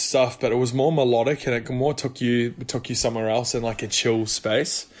kind of stuff, but it was more melodic and it more took you somewhere else in like a chill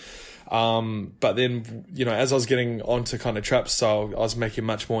space. But then, you know, as I was getting onto kind of trap style, I was making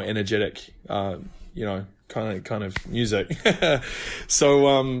much more energetic kind of music.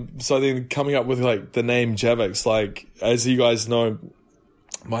 So then coming up with like the name Javix, like as you guys know,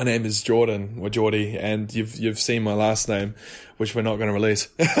 my name is Jordan or Geordie, and you've seen my last name, which we're not going to release.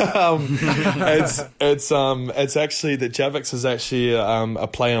 It's actually that Javix is actually a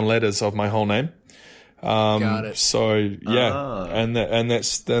play on letters of my whole name. Got it. So yeah, and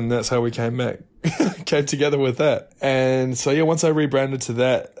that's how we came together with that. And so yeah, once I rebranded to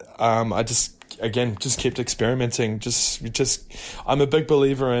that, I just kept experimenting. I'm a big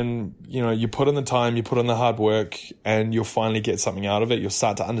believer in, you put in the time, you put in the hard work, and you'll finally get something out of it. You'll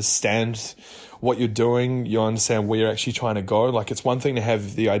start to understand what you're doing. You'll understand where you're actually trying to go. Like, it's one thing to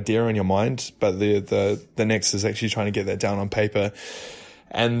have the idea in your mind, but the next is actually trying to get that down on paper.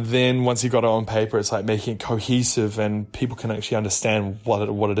 And then once you've got it on paper, it's like making it cohesive and people can actually understand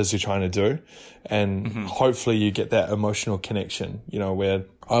what it is you're trying to do. And hopefully you get that emotional connection, where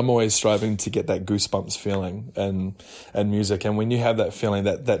I'm always striving to get that goosebumps feeling and music. And when you have that feeling,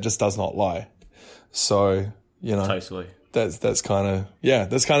 that just does not lie. So, Totally. That's kind of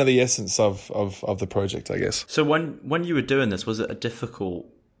the essence of the project, I guess. So when you were doing this, was it a difficult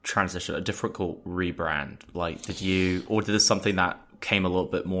transition, a difficult rebrand? Like, or did this something that came a little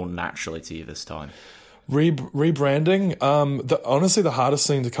bit more naturally to you this time? Rebranding. Honestly, the hardest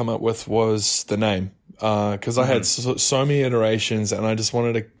thing to come up with was the name, because I had so many iterations, and I just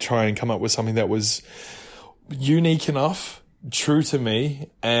wanted to try and come up with something that was unique enough, true to me,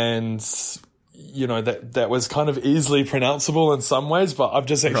 and that was kind of easily pronounceable in some ways. But I've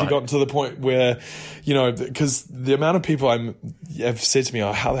just actually gotten to the point where, because the amount of people have said to me,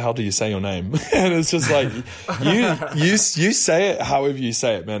 "Oh, how the hell do you say your name?" And it's just like, you say it however you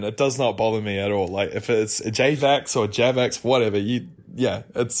say it, man. It does not bother me at all. Like, if it's Javax or Javax, whatever,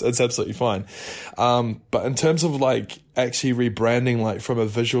 it's absolutely fine. But in terms of like actually rebranding, like from a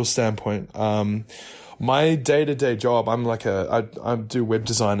visual standpoint, my day-to-day job, I do web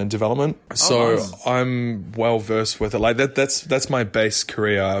design and development, so nice. I'm well versed with it. Like that's my base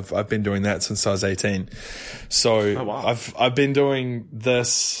career. I've been doing that since I was 18. So I've been doing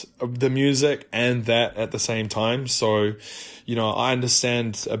the music and that at the same time. So, I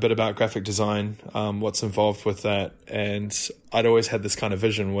understand a bit about graphic design, what's involved with that, and I'd always had this kind of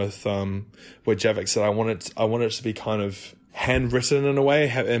vision with Javix that I wanted it to be kind of handwritten in a way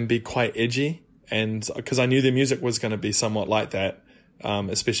and be quite edgy. And because I knew the music was going to be somewhat like that,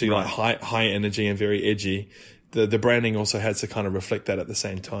 especially like high energy and very edgy, the branding also had to kind of reflect that at the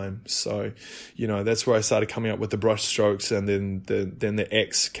same time. So, that's where I started coming up with the brush strokes, and then the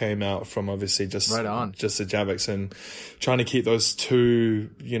X came out from obviously just the Javix, and trying to keep those two,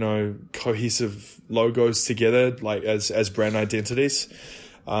 cohesive logos together, like as brand identities.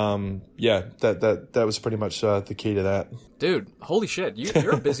 That was pretty much the key to that. Dude, holy shit,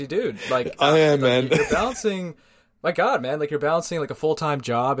 you're a busy dude. Like, I am, man. You're balancing, my God, man, like you're balancing like a full-time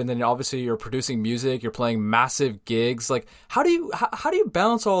job, and then obviously you're producing music, you're playing massive gigs. Like, how do you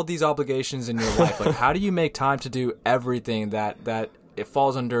balance all of these obligations in your life? Like, how do you make time to do everything that it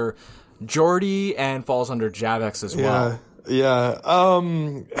falls under Geordie and falls under Javix as well? Yeah.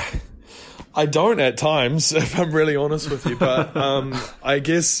 I don't at times, if I'm really honest with you, but I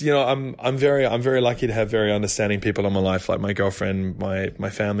guess I'm very lucky to have very understanding people in my life, like my girlfriend, my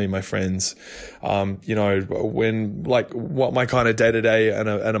family, my friends. When like what my kind of day to day and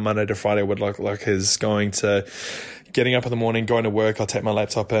a Monday to Friday would look like is getting up in the morning, going to work. I'll take my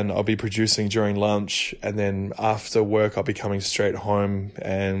laptop in. I'll be producing during lunch, and then after work, I'll be coming straight home,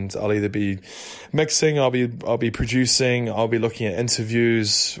 and I'll either be mixing, I'll be producing, I'll be looking at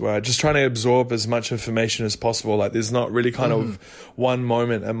interviews, just trying to absorb as much information as possible. Like, there's not really kind of one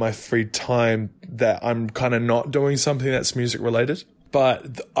moment in my free time that I'm kind of not doing something that's music related.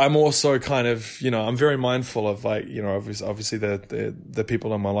 But I'm also kind of, I'm very mindful of like, obviously the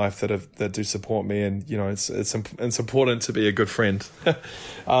people in my life that do support me, and it's important to be a good friend,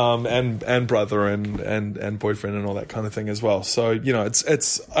 and brother and boyfriend and all that kind of thing as well. So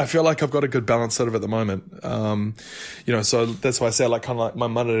I feel like I've got a good balance sort of at the moment. So that's why I say like kind of like my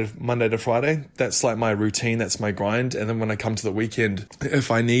Monday to Friday. That's like my routine. That's my grind. And then when I come to the weekend,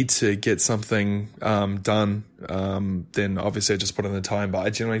 if I need to get something done, then obviously I just put in the time, but I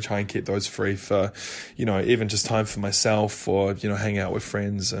generally try and keep those free for, even just time for myself, or, hanging out with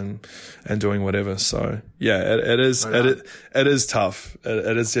friends and doing whatever. So yeah, it is tough.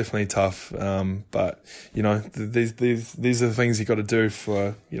 It is definitely tough. But these are the things you got to do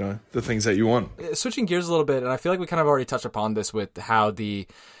for, the things that you want. Switching gears a little bit, and I feel like we kind of already touched upon this with how the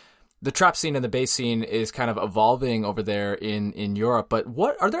the trap scene and the bass scene is kind of evolving over there in Europe, but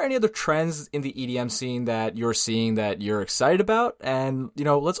are there any other trends in the EDM scene that you're seeing that you're excited about? And,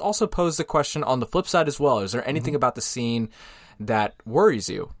 let's also pose the question on the flip side as well. Is there anything about the scene that worries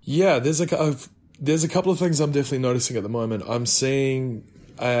you? Yeah, there's a couple of things I'm definitely noticing at the moment. I'm seeing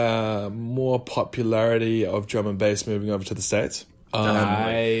more popularity of drum and bass moving over to the States.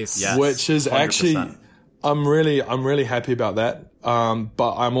 Nice. Yes, which is 100%. actually, I'm really happy about that.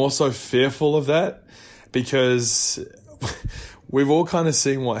 But I'm also fearful of that because we've all kind of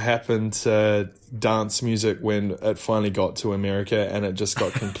seen what happened to dance music when it finally got to America, and it just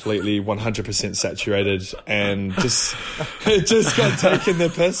got completely 100% saturated, and it just got taken the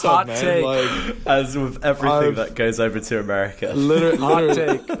piss Hot off, man. take. Like, As with everything that goes over to America.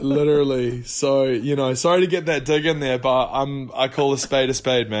 literally. So, sorry to get that dig in there, but I call a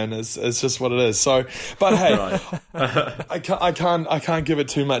spade, man. It's just what it is. So, but hey, I can't give it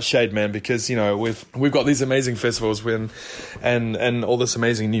too much shade, man, because, we've got these amazing festivals and all this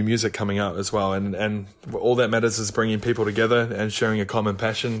amazing new music coming out as well. And all that matters is bringing people together and sharing a common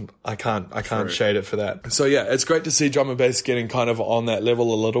passion. I can't shade it for that. So yeah, it's great to see drum and bass getting kind of on that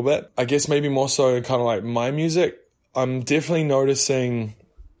level a little bit. I guess maybe more so kind of like my music. I'm definitely noticing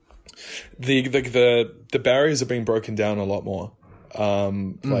the barriers are being broken down a lot more.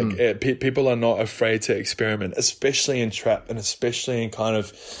 People are not afraid to experiment, especially in trap and especially in kind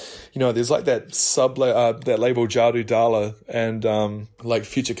of, there's like that that label Jadu Dala and like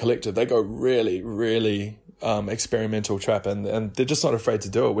Future Collective. They go really, really experimental trap, and they're just not afraid to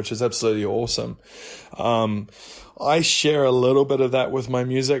do it, which is absolutely awesome. I share a little bit of that with my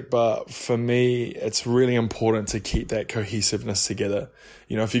music, but for me, it's really important to keep that cohesiveness together.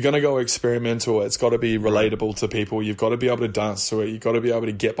 If you're going to go experimental, it's got to be relatable to people. You've got to be able to dance to it. You've got to be able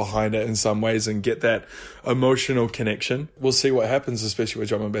to get behind it in some ways and get that emotional connection. We'll see what happens, especially with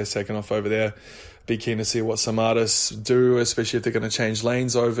drum and bass taking off over there. Be keen to see what some artists do, especially if they're going to change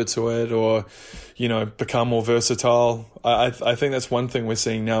lanes over to it or, become more versatile. I think that's one thing we're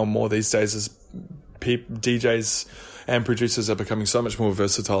seeing now more these days is DJs and producers are becoming so much more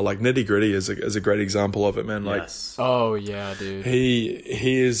versatile. Like Nitty Gritty is a great example of it, man. Like, Yes. Oh yeah, dude.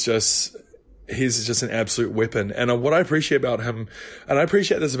 He's just an absolute weapon. And what I appreciate about him, and I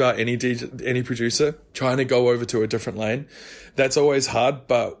appreciate this about any DJ, any producer trying to go over to a different lane. That's always hard,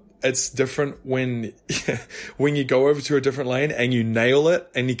 but it's different when you go over to a different lane and you nail it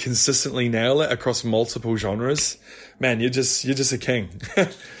and you consistently nail it across multiple genres. Man, you're just a king.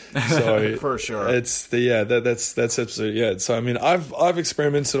 So For sure. It's that's absolutely it. So I mean, I've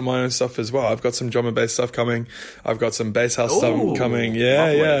experimented on my own stuff as well. I've got some drum and bass stuff coming. I've got some bass house stuff coming.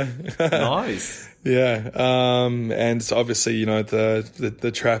 Yeah. Nice. Yeah. And it's obviously,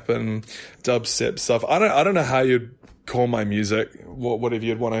 the trap and dubstep stuff. I don't know how you'd call my music, whatever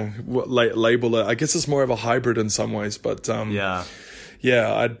you'd want to label it. I guess it's more of a hybrid in some ways, but I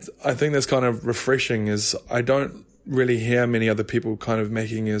think that's kind of refreshing. Is I don't really hear many other people kind of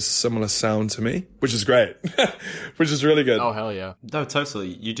making a similar sound to me, which is great, which is really good. Oh hell yeah! No, totally.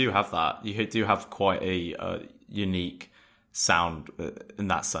 You do have that. You do have quite a unique sound in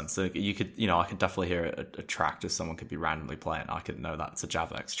that sense. So you could, I could definitely hear a track just someone could be randomly playing. I could know that's a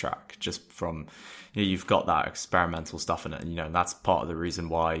Javex track just from, you've got that experimental stuff in it. And, that's part of the reason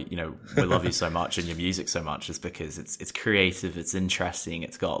why, we love you so much and your music so much is because it's creative, it's interesting,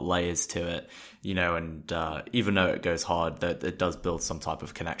 it's got layers to it, and even though it goes hard, that it does build some type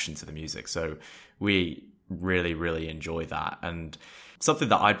of connection to the music. So we really, really enjoy that. And something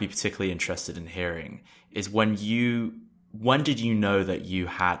that I'd be particularly interested in hearing is when did you know that you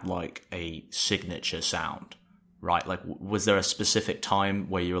had like a signature sound, right? Like, was there a specific time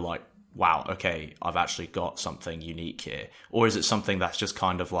where you were like, wow, okay, I've actually got something unique here? Or is it something that's just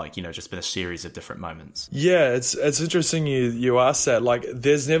kind of like, just been a series of different moments? Yeah, it's interesting you asked that. Like,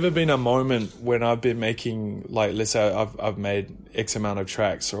 there's never been a moment when I've been making, like, let's say I've made X amount of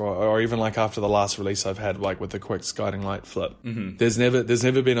tracks, or even like after the last release I've had, like with the Quick Guiding Light flip. Mm-hmm. There's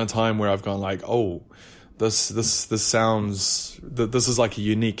never been a time where I've gone like, oh, this sounds, this is like a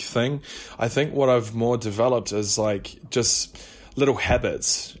unique thing. I think what I've more developed is like just little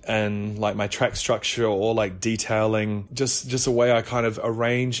habits and like my track structure or like detailing, just a way I kind of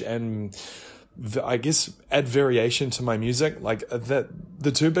arrange and I guess add variation to my music. Like that,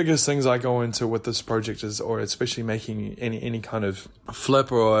 the two biggest things I go into with this project is, or especially making any kind of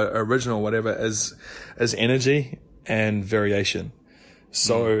flip or original, whatever, is energy and variation.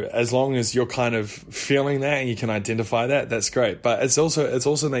 So as long as you're kind of feeling that and you can identify that, that's great. But it's also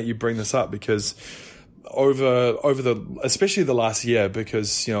that you bring this up because over especially the last year,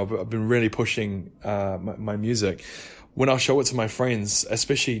 because, I've been really pushing my music. when I show it to my friends,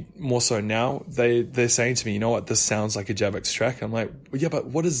 especially more so now, they're saying to me, you know what, this sounds like a Javix track. I'm like, well, yeah, but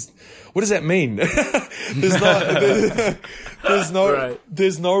what does that mean?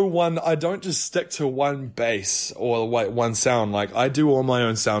 There's no one. I don't just stick to one bass or one sound. Like, I do all my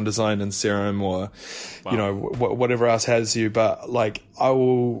own sound design in Serum or, you know, whatever else has you. But like, I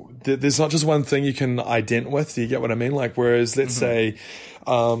will. There's not just one thing you can ident with. Do you get what I mean? Like, whereas let's say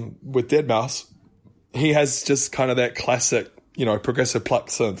with Deadmau5, he has just kind of that classic, you know, progressive plucked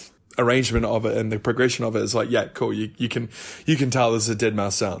synth arrangement of it, and the progression of it is like, yeah, cool. You can tell this is a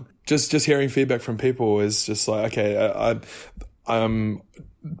Deadmau5 sound. Just hearing feedback from people is just like, okay, I'm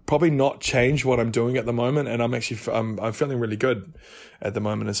probably not change what I'm doing at the moment, and I'm feeling really good at the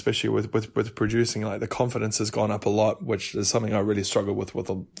moment, especially with producing. Like, the confidence has gone up a lot, which is something I really struggled with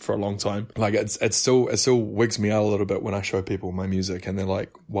for a long time. Like, it still wigs me out a little bit when I show people my music and they're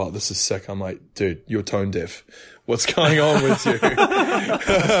like, wow, this is sick. I'm like, dude, you're tone deaf. What's going on with you? Man,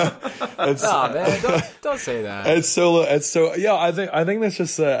 don't say that. It's still, yeah. I think that's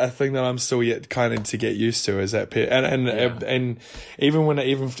just a thing that I'm still yet kind of to get used to. Is that and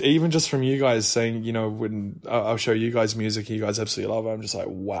even just from you guys saying, you know, when I'll show you guys music, you guys absolutely love it. I'm just like,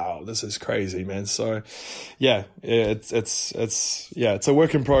 wow, this is crazy, man. So, yeah, it's a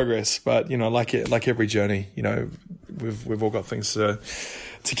work in progress, but you know, like every journey, you know, we've all got things to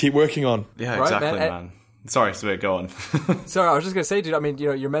keep working on. Yeah, right, exactly, man. Sorry, so go on. Sorry, I was just going to say, dude, I mean, you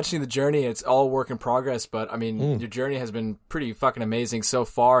know, you're mentioning the journey. It's all work in progress, but I mean, your journey has been pretty fucking amazing so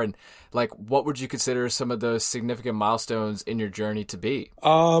far. And like, what would you consider some of the significant milestones in your journey to be?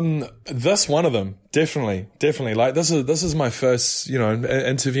 This one of them, definitely. Like, this is my first, you know,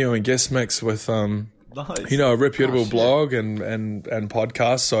 interview and guest mix with, nice. You know, a reputable blog and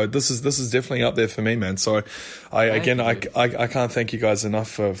podcast. So this is definitely up there for me, man. So I can't thank you guys enough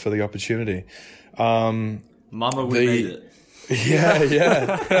for the opportunity. Mama, we made it. Yeah.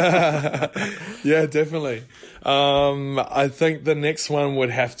 Yeah, definitely. I think the next one would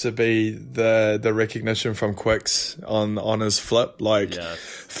have to be the recognition from Quix on his flip. Like,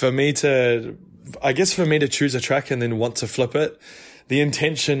 for me to choose a track and then want to flip it, the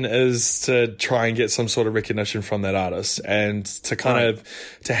intention is to try and get some sort of recognition from that artist, and to kind of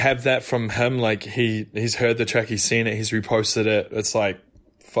to have that from him. Like, he's heard the track, he's seen it, he's reposted it. It's like,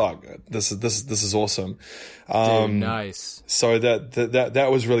 fuck, this is awesome. Dude, nice. So that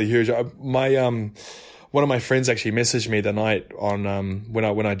was really huge. One of my friends actually messaged me the night on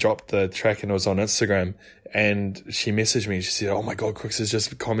when I dropped the track, and it was on Instagram, and she messaged me. She said, "Oh my god, Quix has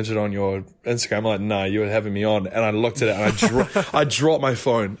just commented on your Instagram." I'm like, "Nah, you were having me on." And I looked at it and I dropped my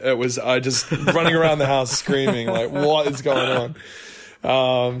phone. I just running around the house screaming like, "What is going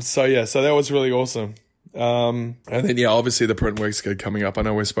on?" So that was really awesome. And then obviously the Printworks gig coming up. I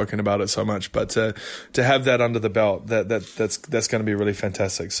know we've spoken about it so much, but to have that under the belt, that's going to be really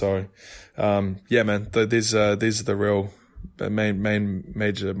fantastic. So, man, these are the real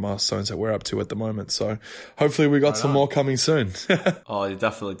major milestones that we're up to at the moment. So hopefully we got some more coming soon. Oh, you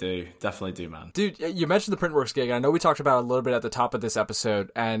definitely do, man. Dude, you mentioned the Printworks gig. I know we talked about it a little bit at the top of this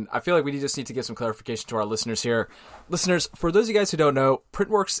episode, and I feel like we just need to give some clarification to our listeners here. Listeners, for those of you guys who don't know,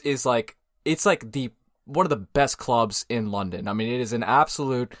 Printworks is it's like one of the best clubs in London. I mean, it is an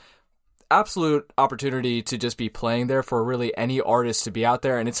absolute opportunity to just be playing there for really any artist to be out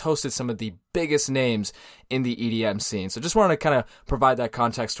there, and it's hosted some of the biggest names in the EDM scene. So just wanted to kind of provide that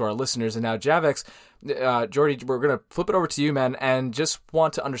context to our listeners. And now, Javix, Jordy, we're going to flip it over to you, man, and just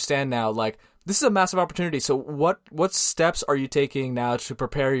want to understand now, like, this is a massive opportunity. So what steps are you taking now to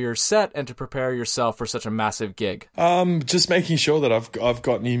prepare your set and to prepare yourself for such a massive gig? Just making sure that I've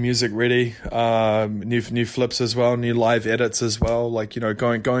got new music ready, new flips as well, new live edits as well. Like, you know,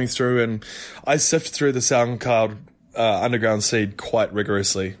 going through, and I sift through the SoundCloud underground seed quite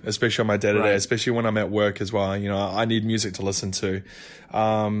rigorously, especially on my day-to-day, especially when I'm at work as well. You know, I need music to listen to.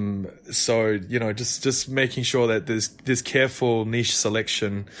 So, you know, just making sure that there's careful niche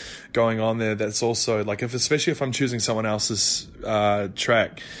selection going on there. That's also like, especially if I'm choosing someone else's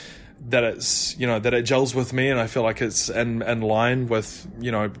track, that it's, you know, that it gels with me, and I feel like it's in line with,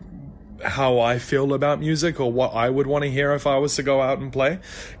 you know, how I feel about music, or what I would want to hear if I was to go out and play.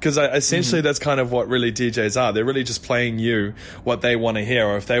 Because essentially that's kind of what really DJs are. They're really just playing you what they want to hear,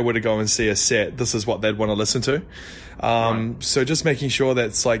 or if they were to go and see a set, this is what they'd want to listen to. So just making sure that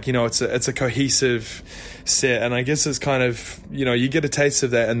it's like, you know, it's a cohesive set. And I guess it's kind of, you know, you get a taste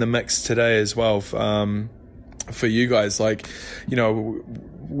of that in the mix today as well. For you guys, like, you know,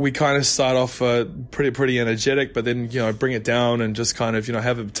 we kind of start off pretty energetic, but then, bring it down and just kind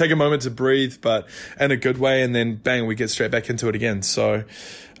of, take a moment to breathe, but in a good way. And then bang, we get straight back into it again. So,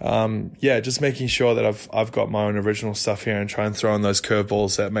 just making sure that I've got my own original stuff here and try and throw in those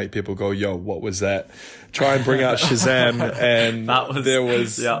curveballs that make people go, yo, what was that? Try and bring out Shazam, and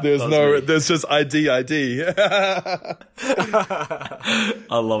there's just ID.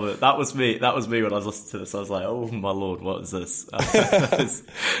 I love it. That was me when I was listening to this. I was like, oh my Lord, what is this?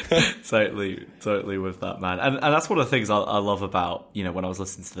 Totally with that, man. And that's one of the things I love about, when I was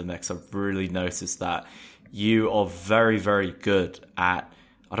listening to the mix, I've really noticed that you are very, very good at,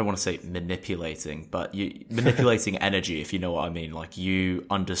 I don't want to say manipulating, but manipulating energy, if you know what I mean. Like, you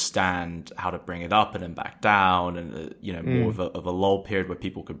understand how to bring it up and then back down, and more of a lull period where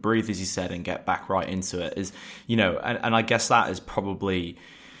people could breathe, as you said, and get back right into it. And I guess that is probably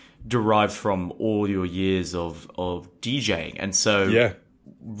derived from all your years of DJing, and so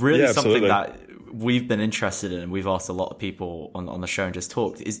really something that we've been interested in, and we've asked a lot of people on the show and just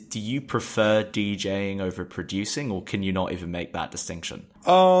talked, is, do you prefer DJing over producing, or can you not even make that distinction?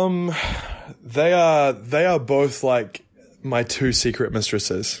 They are both like my two secret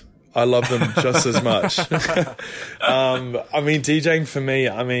mistresses. I love them just as much. DJing for me,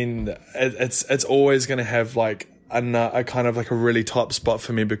 it's always going to have like a kind of like a really top spot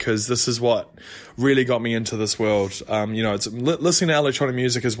for me, because this is what really got me into this world. It's listening to electronic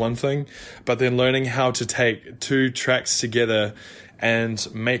music is one thing, but then learning how to take two tracks together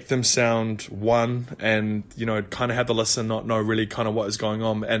and make them sound one, and kind of have the listener not know really kind of what is going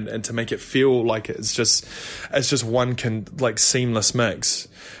on, and to make it feel like it's just one seamless mix.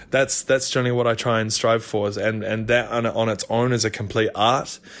 That's generally what I try and strive for, and that on its own is a complete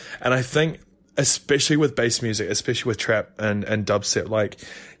art. And I think, especially with bass music, especially with trap and dubstep, like,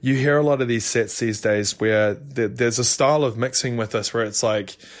 you hear a lot of these sets these days where there's a style of mixing with this where it's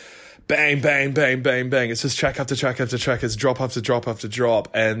like bang, bang, bang, bang, bang. It's just track after track after track. It's drop after drop after drop.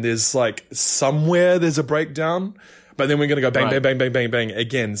 And there's like somewhere there's a breakdown, but then we're going to go bang, bang, bang, bang, bang, bang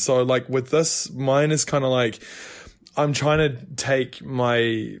again. So like with this, mine is kind of like, I'm trying to take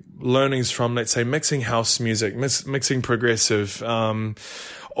my learnings from, let's say, mixing house music, mixing progressive,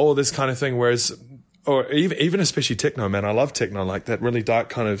 all this kind of thing. Whereas, or even especially techno, man. I love techno, like that really dark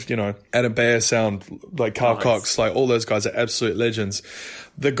kind of, Adam Beyer sound, like Carl Cox, like all those guys are absolute legends.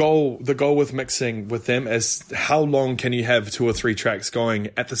 The goal with mixing with them is how long can you have 2 or 3 tracks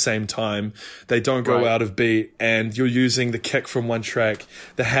going at the same time? They don't go out of beat, and you're using the kick from one track,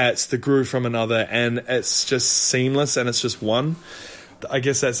 the hats, the groove from another, and it's just seamless and it's just one. I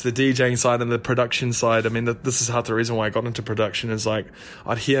guess that's the DJing side and the production side. I mean, this is half the reason why I got into production, is like,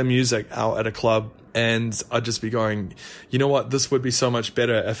 I'd hear music out at a club and I'd just be going, you know what, this would be so much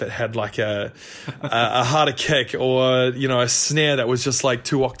better if it had like a harder kick, or, a snare that was just like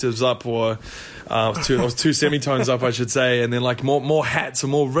 2 octaves up, or two semitones up, I should say, and then like more hats or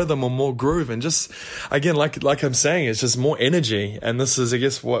more rhythm or more groove, and just, again, like I'm saying, it's just more energy. And this is, I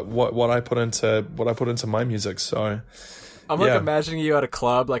guess, what I put into my music. So I'm like imagining you at a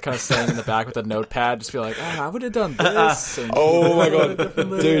club, like kind of standing in the back with a notepad, just be like, I would have done this. And oh my god,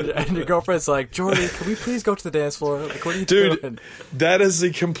 dude! And your girlfriend's like, Jordy, can we please go to the dance floor? Like, what are you doing? That is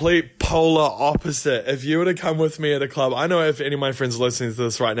the complete polar opposite. If you were to come with me at a club, I know if any of my friends are listening to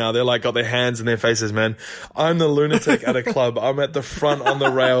this right now, they're like got their hands in their faces, man. I'm the lunatic at a club. I'm at the front on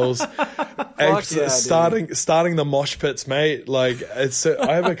the rails, starting the mosh pits, mate. Like,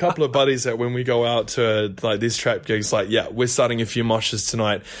 I have a couple of buddies that when we go out to like these trap gigs, like, we're starting a few moshes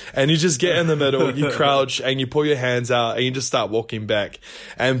tonight, and you just get in the middle, you crouch, and you pull your hands out, and you just start walking back,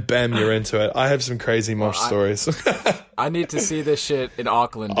 and bam, you're into it. I have some crazy mosh stories. I need to see this shit in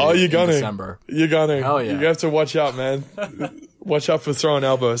Auckland. Dude, you're gonna. December. You're gonna. Hell yeah. You have to watch out, man. Watch out for throwing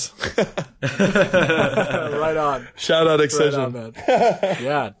elbows. Right on. Shout out Excision. Right on, man.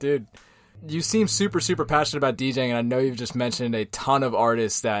 Yeah, dude. You seem super, super passionate about DJing, and I know you've just mentioned a ton of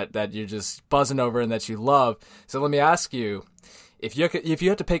artists that you're just buzzing over and that you love. So let me ask you, if you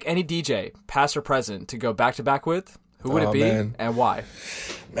had to pick any DJ, past or present, to go back to back with, who would it be, and why?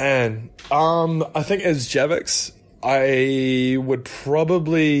 Man, I think as Javix, I would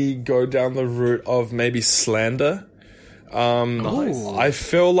probably go down the route of maybe Slander. Nice. I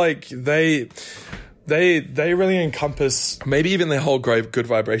feel like they really encompass, maybe even their whole Good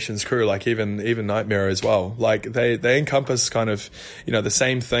Vibrations crew, like even Nightmare as well. Like they encompass kind of, the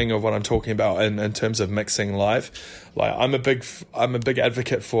same thing of what I'm talking about in terms of mixing live. Like I'm a big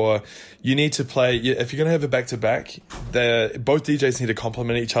advocate for, you need to play, if you're going to have a back-to-back, both DJs need to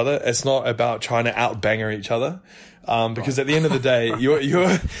complement each other. It's not about trying to out-banger each other. Because at the end of the day,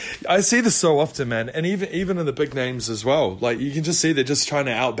 I see this so often, man, and even in the big names as well. Like you can just see they're just trying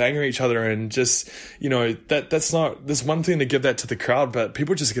to outbanger each other, and just that's not. There's one thing to give that to the crowd, but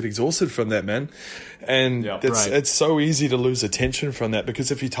people just get exhausted from that, man. And it's so easy to lose attention from that, because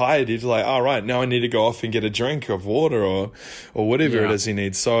if you're tired, you're like, all right, now I need to go off and get a drink of water or whatever it is you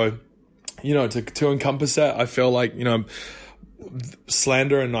need. So, to encompass that, I feel like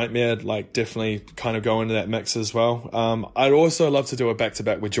Slander and Nightmare like definitely kind of go into that mix as well. I'd also love to do a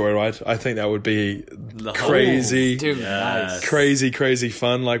back-to-back with Joyride. I think that would be crazy, nice. crazy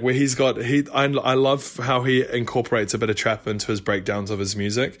fun. Like where I love how he incorporates a bit of trap into his breakdowns of his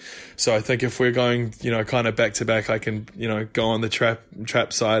music. So I think if we're going, kind of back-to-back, I can, go on the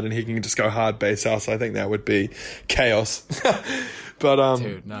trap side and he can just go hard bass house. I think that would be chaos. But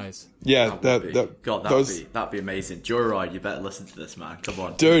dude, nice. Yeah, that'd be amazing. Joyride, you better listen to this, man. Come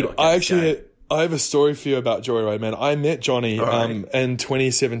on, dude. I have a story for you about Joyride, man. I met Johnny in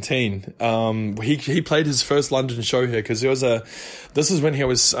 2017. He played his first London show here because this is when he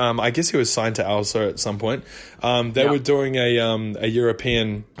was I guess he was signed to Alsa at some point. They were doing a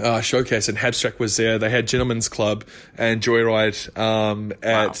European showcase, and Habstract was there. They had Gentlemen's Club and Joyride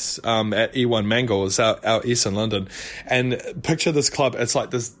at E1 Mangle. It's out east in London. And picture this club. It's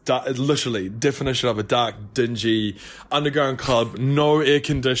like this literally definition of a dark, dingy underground club. No air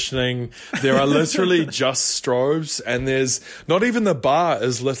conditioning. There are literally just strobes, and there's not even the bar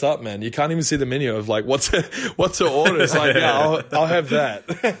is lit up, man. You can't even see the menu of like what's to order. It's like, yeah, I'll have that.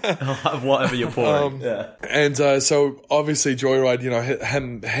 I'll have whatever you're pouring. And so obviously Joyride,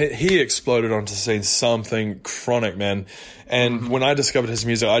 he exploded onto the scene, something chronic, man. And when I discovered his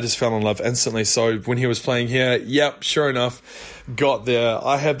music, I just fell in love instantly. So when he was playing here, sure enough, got there.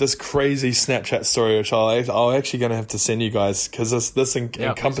 I have this crazy Snapchat story, which I'm actually going to have to send you guys, because this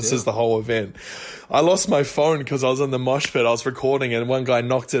encompasses the whole event. I lost my phone because I was in the mosh pit. I was recording, and one guy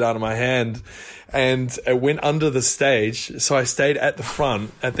knocked it out of my hand, and it went under the stage. So I stayed at the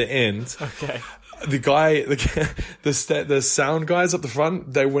front at the end. Okay. The sound guys at the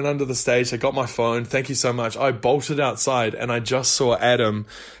front, they went under the stage. They got my phone. Thank you so much. I bolted outside, and I just saw Adam,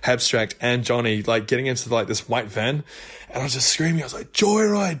 Habstract, and Johnny like getting into like this white van, and I was just screaming. I was like,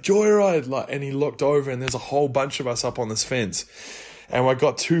 Joyride, like, and he looked over, and there's a whole bunch of us up on this fence, and I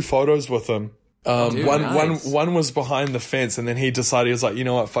got 2 photos with him. One was behind the fence, and then he decided, he was like, you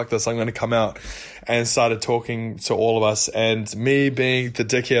know what, fuck this, I'm going to come out, and started talking to all of us. And me being the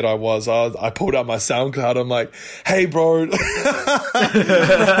dickhead I was, I pulled out my SoundCloud. I'm like, hey bro, yo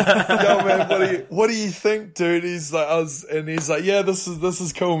man, what do you think, dude? He's like, yeah, this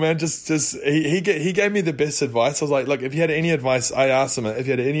is cool, man. He gave me the best advice. I was like, look, if you had any advice, I asked him, if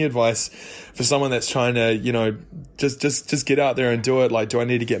you had any advice for someone that's trying to, just get out there and do it. Like, do I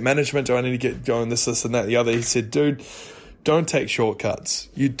need to get management? Do I need to get going this and that, the other? He said, dude, don't take shortcuts.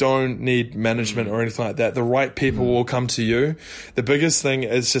 You don't need management or anything like that. The right people will come to you. The biggest thing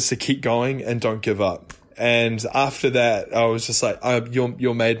is just to keep going and don't give up. And after that, I was just like,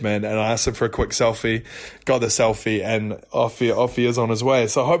 you're made, man. And I asked him for a quick selfie, got the selfie, and off he is on his way.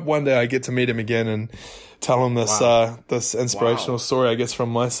 So I hope one day I get to meet him again and tell him this this inspirational story, I guess, from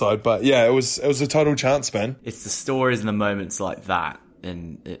my side. But yeah, it was a total chance, man. It's the stories and the moments like that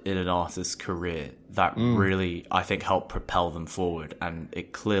in an artist's career that really, I think, help propel them forward. And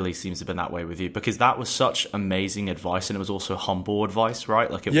it clearly seems to have been that way with you, because that was such amazing advice, and it was also humble advice, right?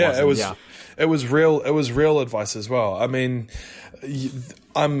 Like it was real advice as well. I mean,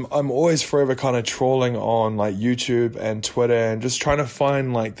 I'm always forever kind of trawling on like YouTube and Twitter and just trying to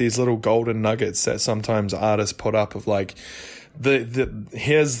find like these little golden nuggets that sometimes artists put up of like,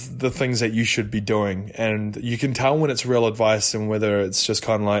 here's the things that you should be doing, and you can tell when it's real advice and whether it's just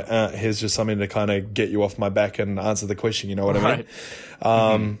kind of like, here's just something to kind of get you off my back and answer the question, you know what I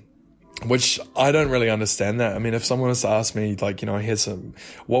mean? Which I don't really understand that. I mean, if someone was to ask me like, here's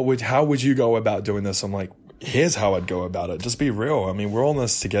how would you go about doing this? I'm like, here's how I'd go about it. Just be real. I mean, we're all in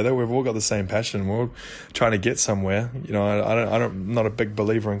this together. We've all got the same passion. We're all trying to get somewhere. I'm not a big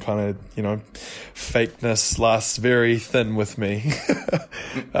believer in kind of, fakeness lasts very thin with me.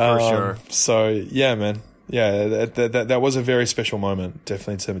 For sure. So yeah, man. Yeah, that was a very special moment,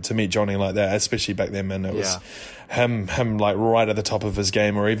 definitely, to meet Johnny like that, especially back then, man. It was him like right at the top of his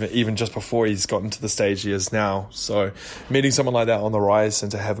game, or even just before he's gotten to the stage he is now. So meeting someone like that on the rise, and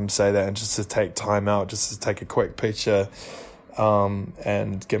to have him say that, and just to take time out, just to take a quick picture,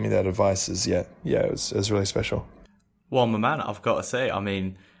 and give me that advice it was really special. Well, my man, I've got to say, I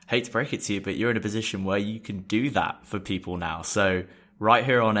mean, hate to break it to you, but you're in a position where you can do that for people now. So right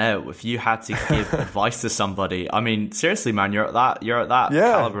here on air, if you had to give advice to somebody, I mean, seriously, man, you're at that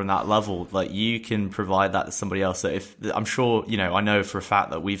caliber and that level. Like, you can provide that to somebody else. So if I'm sure, you know, I know for a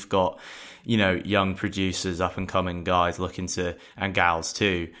fact that we've got, you know, young producers, up and coming guys looking to, and gals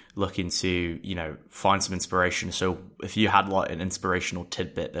too, looking to, you know, find some inspiration. So if you had like an inspirational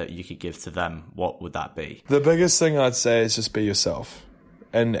tidbit that you could give to them, what would that be? The biggest thing I'd say is just be yourself.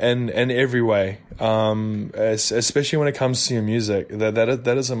 And in every way, especially when it comes to your music,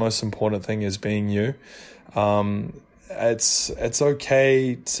 that is the most important thing, is being you. It's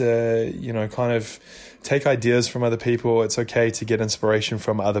okay to, you know, kind of take ideas from other people. It's okay to get inspiration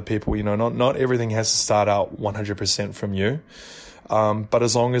from other people. You know, not everything has to start out 100% from you. But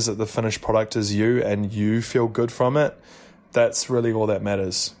as long as the finished product is you and you feel good from it, that's really all that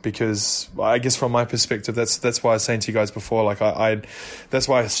matters. Because I guess from my perspective, that's why I was saying to you guys before, like I that's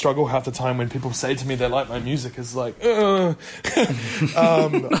why I struggle half the time when people say to me they like my music. Is like,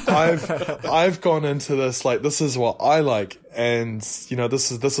 I've gone into this like, this is what I like, and you know, this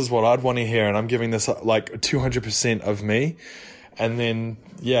is what I'd want to hear, and I'm giving this like 200% of me, and then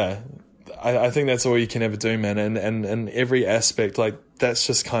I think that's all you can ever do, man. And in every aspect, like, that's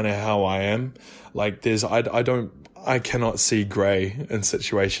just kind of how I am. Like, I cannot see grey in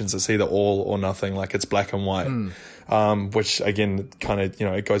situations. It's either all or nothing. Like, it's black and white. Which again, kind of, you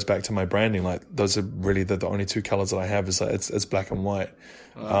know, it goes back to my branding. Like, those are really the only two colors that I have, is like, it's black and white.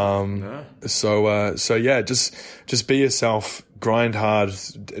 So yeah, just be yourself, grind hard.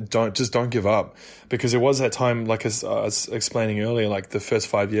 Don't give up, because there was that time, like as I was explaining earlier, like the first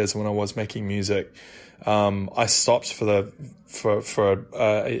 5 years when I was making music, I stopped for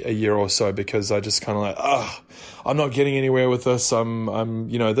a year or so, because I just kind of like, I'm not getting anywhere with this. I'm,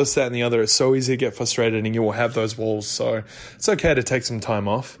 you know, this, that, and the other. It's so easy to get frustrated, and you will have those walls. So it's okay to take some time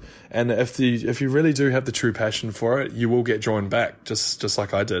off. And if you really do have the true passion for it, you will get drawn back, just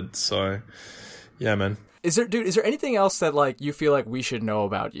like I did. So yeah, man. Is there anything else that like you feel like we should know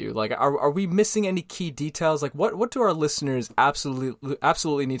about you? Like, are we missing any key details? Like, what do our listeners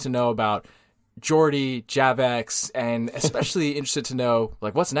absolutely need to know about Jordy, Javex, and especially interested to know,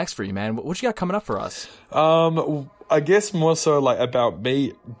 like, what's next for you, man? What you got coming up for us? I guess more so like about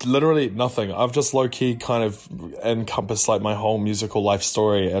me, literally nothing. I've just low key kind of encompassed like my whole musical life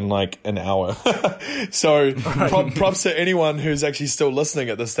story in like an hour. So props to anyone who's actually still listening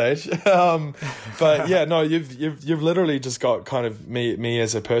at this stage. But yeah, no, you've literally just got kind of me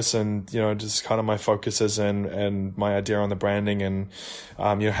as a person, you know, just kind of my focuses and my idea on the branding, and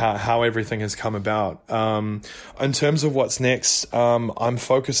you know, how everything has come about. In terms of what's next, I'm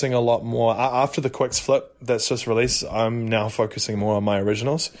focusing a lot more after the Quicks flip that's just released. I'm now focusing more on my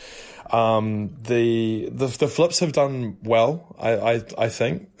originals. The flips have done well, I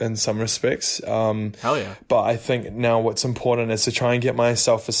think, in some respects. Hell yeah. But I think now what's important is to try and get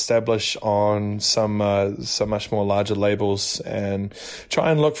myself established on some much more larger labels, and try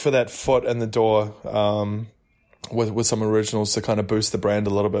and look for that foot in the door, with some originals to kind of boost the brand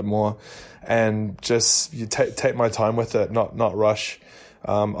a little bit more, and just take my time with it, not rush.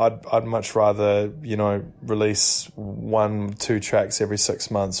 I'd much rather, you know, release 1-2 tracks every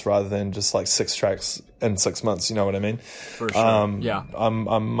 6 months rather than just like 6 tracks in 6 months. You know what I mean? For sure. Yeah.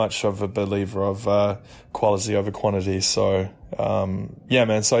 I'm much of a believer of quality over quantity. So yeah,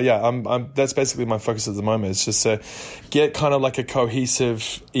 man. So yeah, I'm that's basically my focus at the moment. It's just to get kind of like a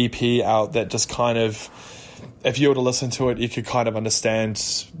cohesive EP out that just kind of, if you were to listen to it, you could kind of understand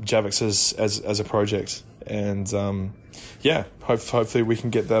Javex as a project. And yeah, hopefully we can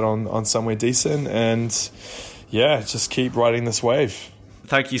get that on somewhere decent, and yeah, just keep riding this wave.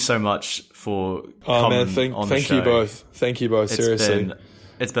 Thank you so much for coming on the show. Thank you both. Seriously,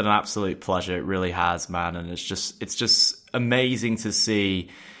 it's been an absolute pleasure. It really has, man. And it's just amazing to see,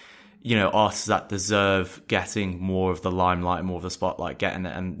 you know, artists that deserve getting more of the limelight, more of the spotlight, getting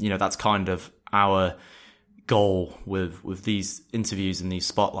it. And, you know, that's kind of our goal with these interviews and these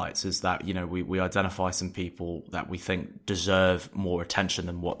spotlights, is that, you know, we identify some people that we think deserve more attention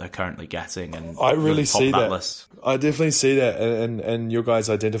than what they're currently getting, and I really see that list. I definitely see that, and your guys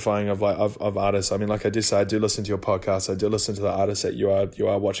identifying of artists. I mean, like I did say, I do listen to your podcast. I do listen to the artists that you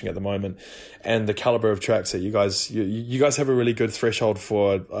are watching at the moment, and the caliber of tracks that you guys have a really good threshold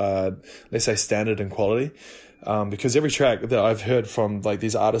for, let's say, standard and quality, because every track that I've heard from like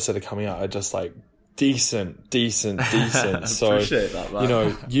these artists that are coming out are just like decent. So appreciate that, man. You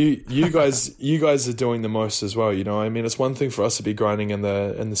know, you guys are doing the most as well. You know, I mean, it's one thing for us to be grinding in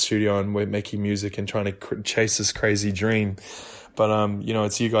the studio and we're making music and trying to chase this crazy dream, But you know,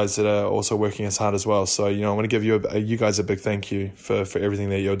 it's you guys that are also working as hard as well. So you know, I want to give you guys a big thank you for everything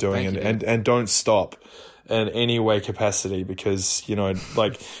that you're doing, and don't stop in any way capacity, because you know,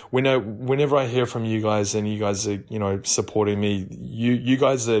 like whenever I hear from you guys and you guys are, you know, supporting me, you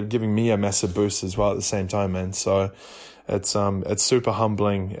guys are giving me a massive boost as well at the same time, man. So it's super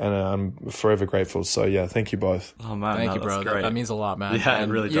humbling, and I'm forever grateful. So yeah, thank you both. Oh man, thank you, bro. That means a lot, man. Yeah,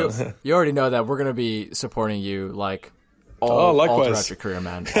 and it really does. You already know that we're gonna be supporting you like all throughout your career,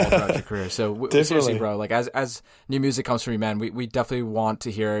 man. All throughout your career. So seriously, bro, like as new music comes from you, man, we definitely want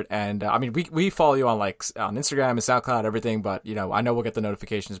to hear it. And I mean, we follow you on on Instagram and SoundCloud, everything. But you know, I know we'll get the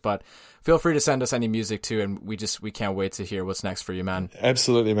notifications. But feel free to send us any music too, and we can't wait to hear what's next for you, man.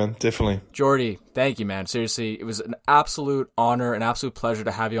 Absolutely, man. Definitely. Jordy, thank you, man. Seriously, it was an absolute honor, an absolute pleasure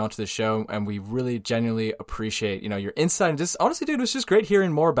to have you onto the show, and we really genuinely appreciate, you know, your insight. And just honestly, dude, it was just great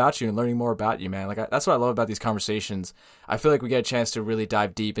hearing more about you and learning more about you, man. Like that's what I love about these conversations. I feel like we get a chance to really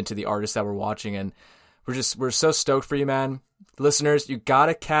dive deep into the artists that we're watching, and we're so stoked for you, man. Listeners, you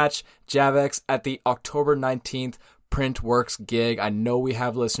gotta catch Javex at the October 19th Printworks gig. I know we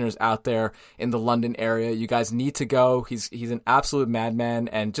have listeners out there in the London area. You guys need to go. He's an absolute madman,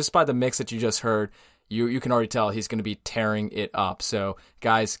 and just by the mix that you just heard, you can already tell he's going to be tearing it up. So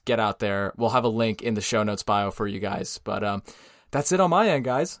guys, get out there. We'll have a link in the show notes bio for you guys. But that's it on my end,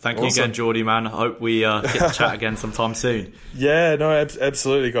 guys. Thank you again, Jordy, man. I hope we get to chat again sometime soon. Yeah, no,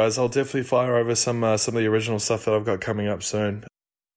 absolutely, guys. I'll definitely fire over some of the original stuff that I've got coming up soon.